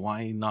why.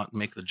 Why not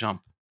make the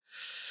jump?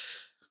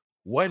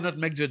 Why not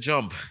make the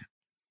jump?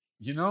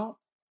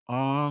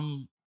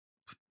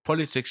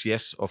 Politics,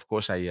 yes, of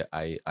course, I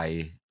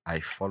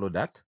follow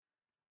that.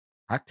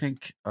 I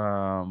think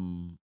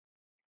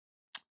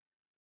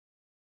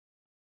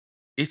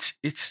it's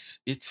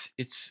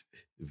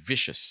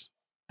vicious.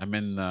 I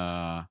mean,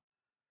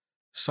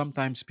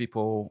 sometimes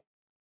people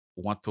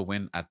want to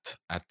win at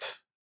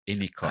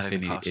any cost,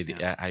 any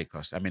high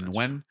cost. I mean,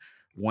 That's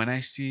when I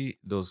see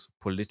those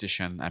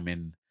politicians, I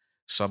mean,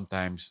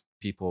 sometimes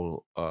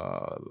people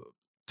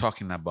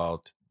talking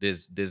about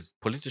this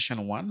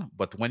politician one,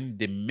 but when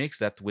they mix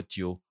that with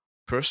your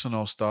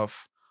personal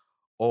stuff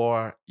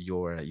or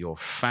your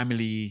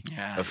family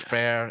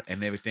affair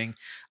and everything,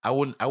 I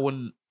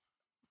wouldn't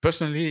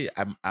personally.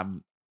 I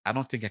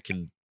don't think I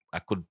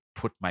could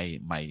put my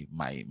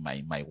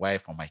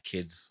wife or my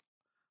kids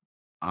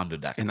under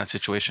that in that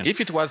situation. If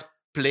it was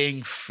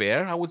playing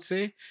fair, I would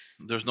say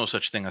there's no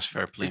such thing as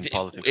fair play in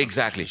politics.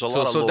 Exactly.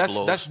 So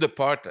that's the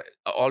part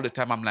all the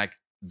time. I'm like,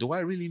 do I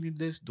really need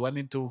this? Do I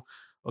need to?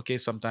 Okay,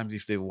 sometimes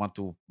if they want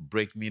to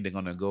break me, they're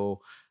gonna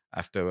go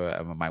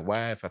after my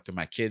wife, after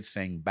my kids,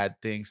 saying bad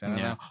things. And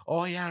I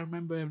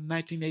remember in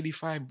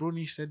 1985,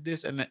 Bruny said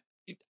this, and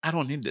I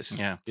don't need this.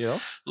 Yeah.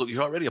 Look,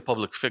 you're already a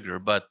public figure,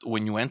 but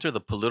when you enter the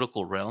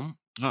political realm,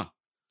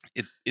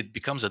 it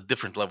becomes a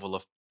different level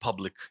of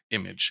public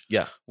image.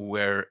 Yeah.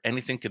 Where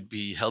anything could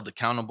be held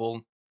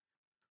accountable.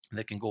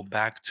 They can go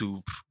back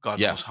to God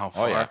knows how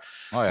far.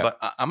 But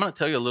I'm going to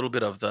tell you a little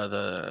bit of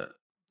the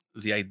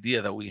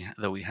idea that we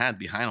had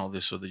behind all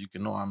this, so that you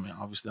can know. I mean,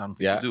 obviously, I don't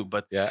think you do,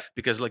 but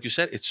because, like you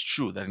said, it's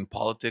true that in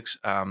politics,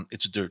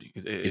 it's dirty.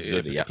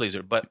 It plays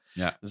there, but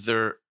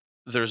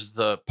there's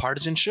the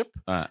partisanship,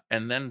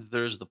 and then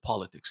there's the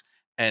politics,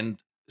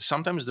 and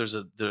sometimes there's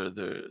a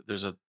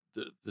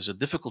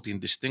difficulty in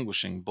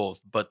distinguishing both.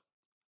 But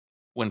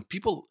when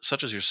people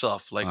such as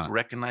yourself, like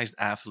recognized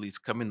athletes,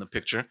 come in the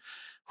picture,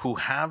 who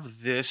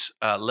have this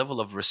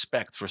level of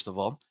respect, first of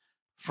all,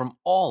 from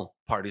all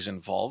parties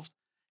involved,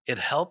 it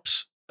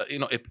helps.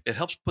 It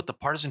helps put the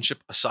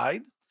partisanship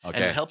aside, and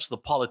it helps the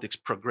politics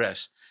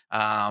progress.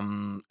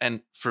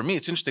 And for me,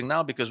 it's interesting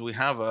now because we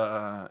have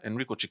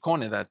Enrico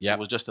Ciccone that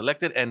was just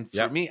elected, and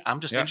for me, I'm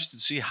just interested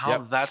to see how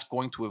that's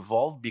going to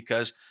evolve,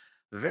 because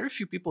very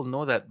few people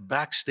know that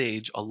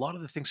backstage, a lot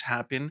of the things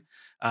happen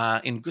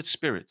in good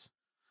spirits.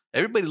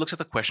 Everybody looks at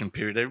the question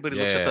period. Everybody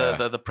looks at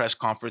the press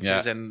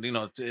conferences, and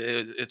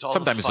it's all.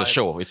 Sometimes it's a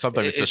show. It's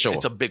a show.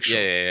 It's a big show.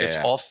 It's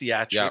all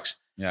theatrics,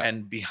 Yeah.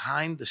 and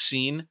behind the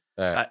scene,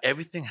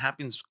 everything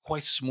happens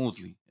quite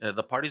smoothly.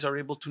 The parties are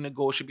able to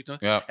negotiate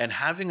and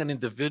having an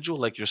individual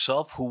like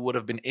yourself who would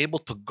have been able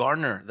to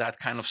garner that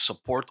kind of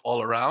support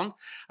all around,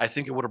 I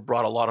think it would have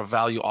brought a lot of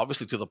value,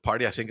 obviously, to the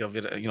party. I think of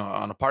it,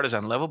 on a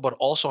partisan level, but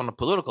also on a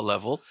political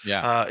level.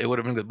 It would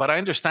have been good. But I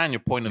understand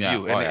your point of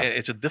view, and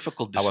it's a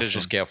difficult decision. I was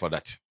too scared for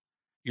that.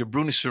 You're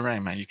Bruny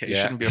Surin, man. You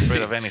shouldn't be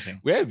afraid of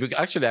anything. Well,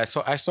 actually, I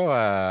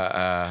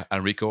saw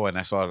Enrico, and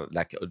I saw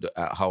like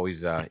how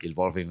he's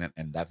evolving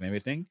and that and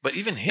everything. But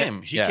even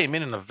him, he came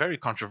in a very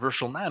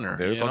controversial manner.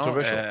 Very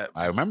controversial.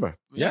 I remember.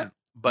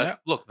 But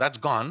look, that's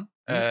gone.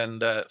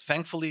 And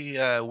thankfully,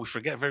 we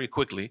forget very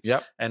quickly.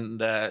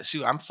 And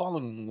see, I'm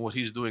following what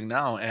he's doing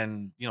now,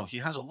 and he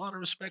has a lot of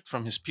respect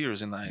from his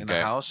peers in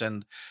the house,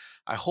 and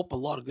I hope a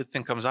lot of good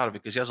thing comes out of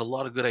it, because he has a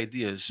lot of good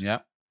ideas.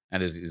 Yeah.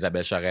 And is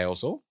Isabelle Charret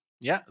also?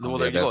 Yeah, well,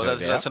 there you go.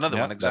 That's another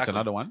one. Exactly. That's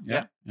another one.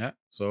 Yeah.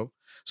 So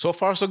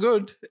far, so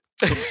good.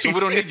 So we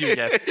don't need you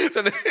yet.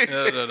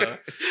 No.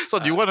 So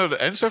do you want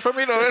to answer for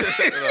me? No.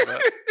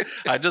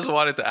 I just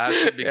wanted to ask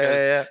you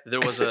because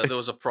there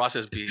was a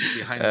process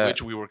behind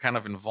which we were kind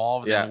of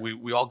involved, and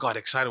we all got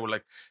excited. We're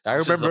like, I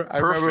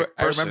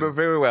remember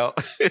very well.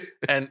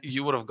 And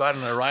you would have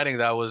gotten a riding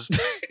that was,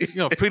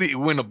 pretty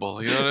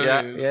winnable. You know what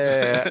I mean?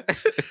 Yeah.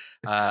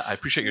 I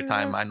appreciate your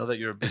time. I know that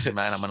you're a busy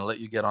man. I'm going to let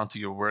you get on to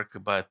your work,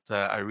 but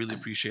I really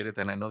appreciate it.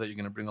 And I know that you're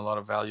going to bring a lot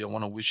of value. I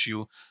want to wish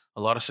you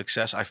a lot of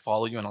success. I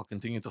follow you and I'll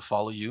continue to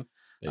follow you.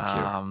 Thank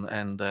you.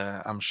 And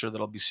I'm sure that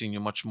I'll be seeing you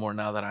much more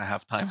now that I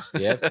have time.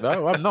 Yes,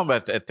 no,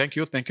 but thank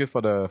you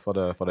for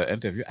the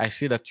interview. I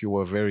see that you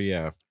were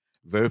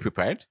very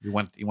prepared. You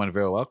went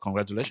very well.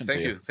 Congratulations.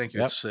 Thank to you. Thank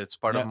you. Yep. It's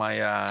part of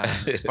my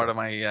it's part of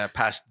my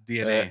past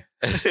DNA.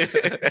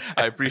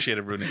 I appreciate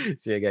it, Bruny.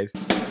 See you guys.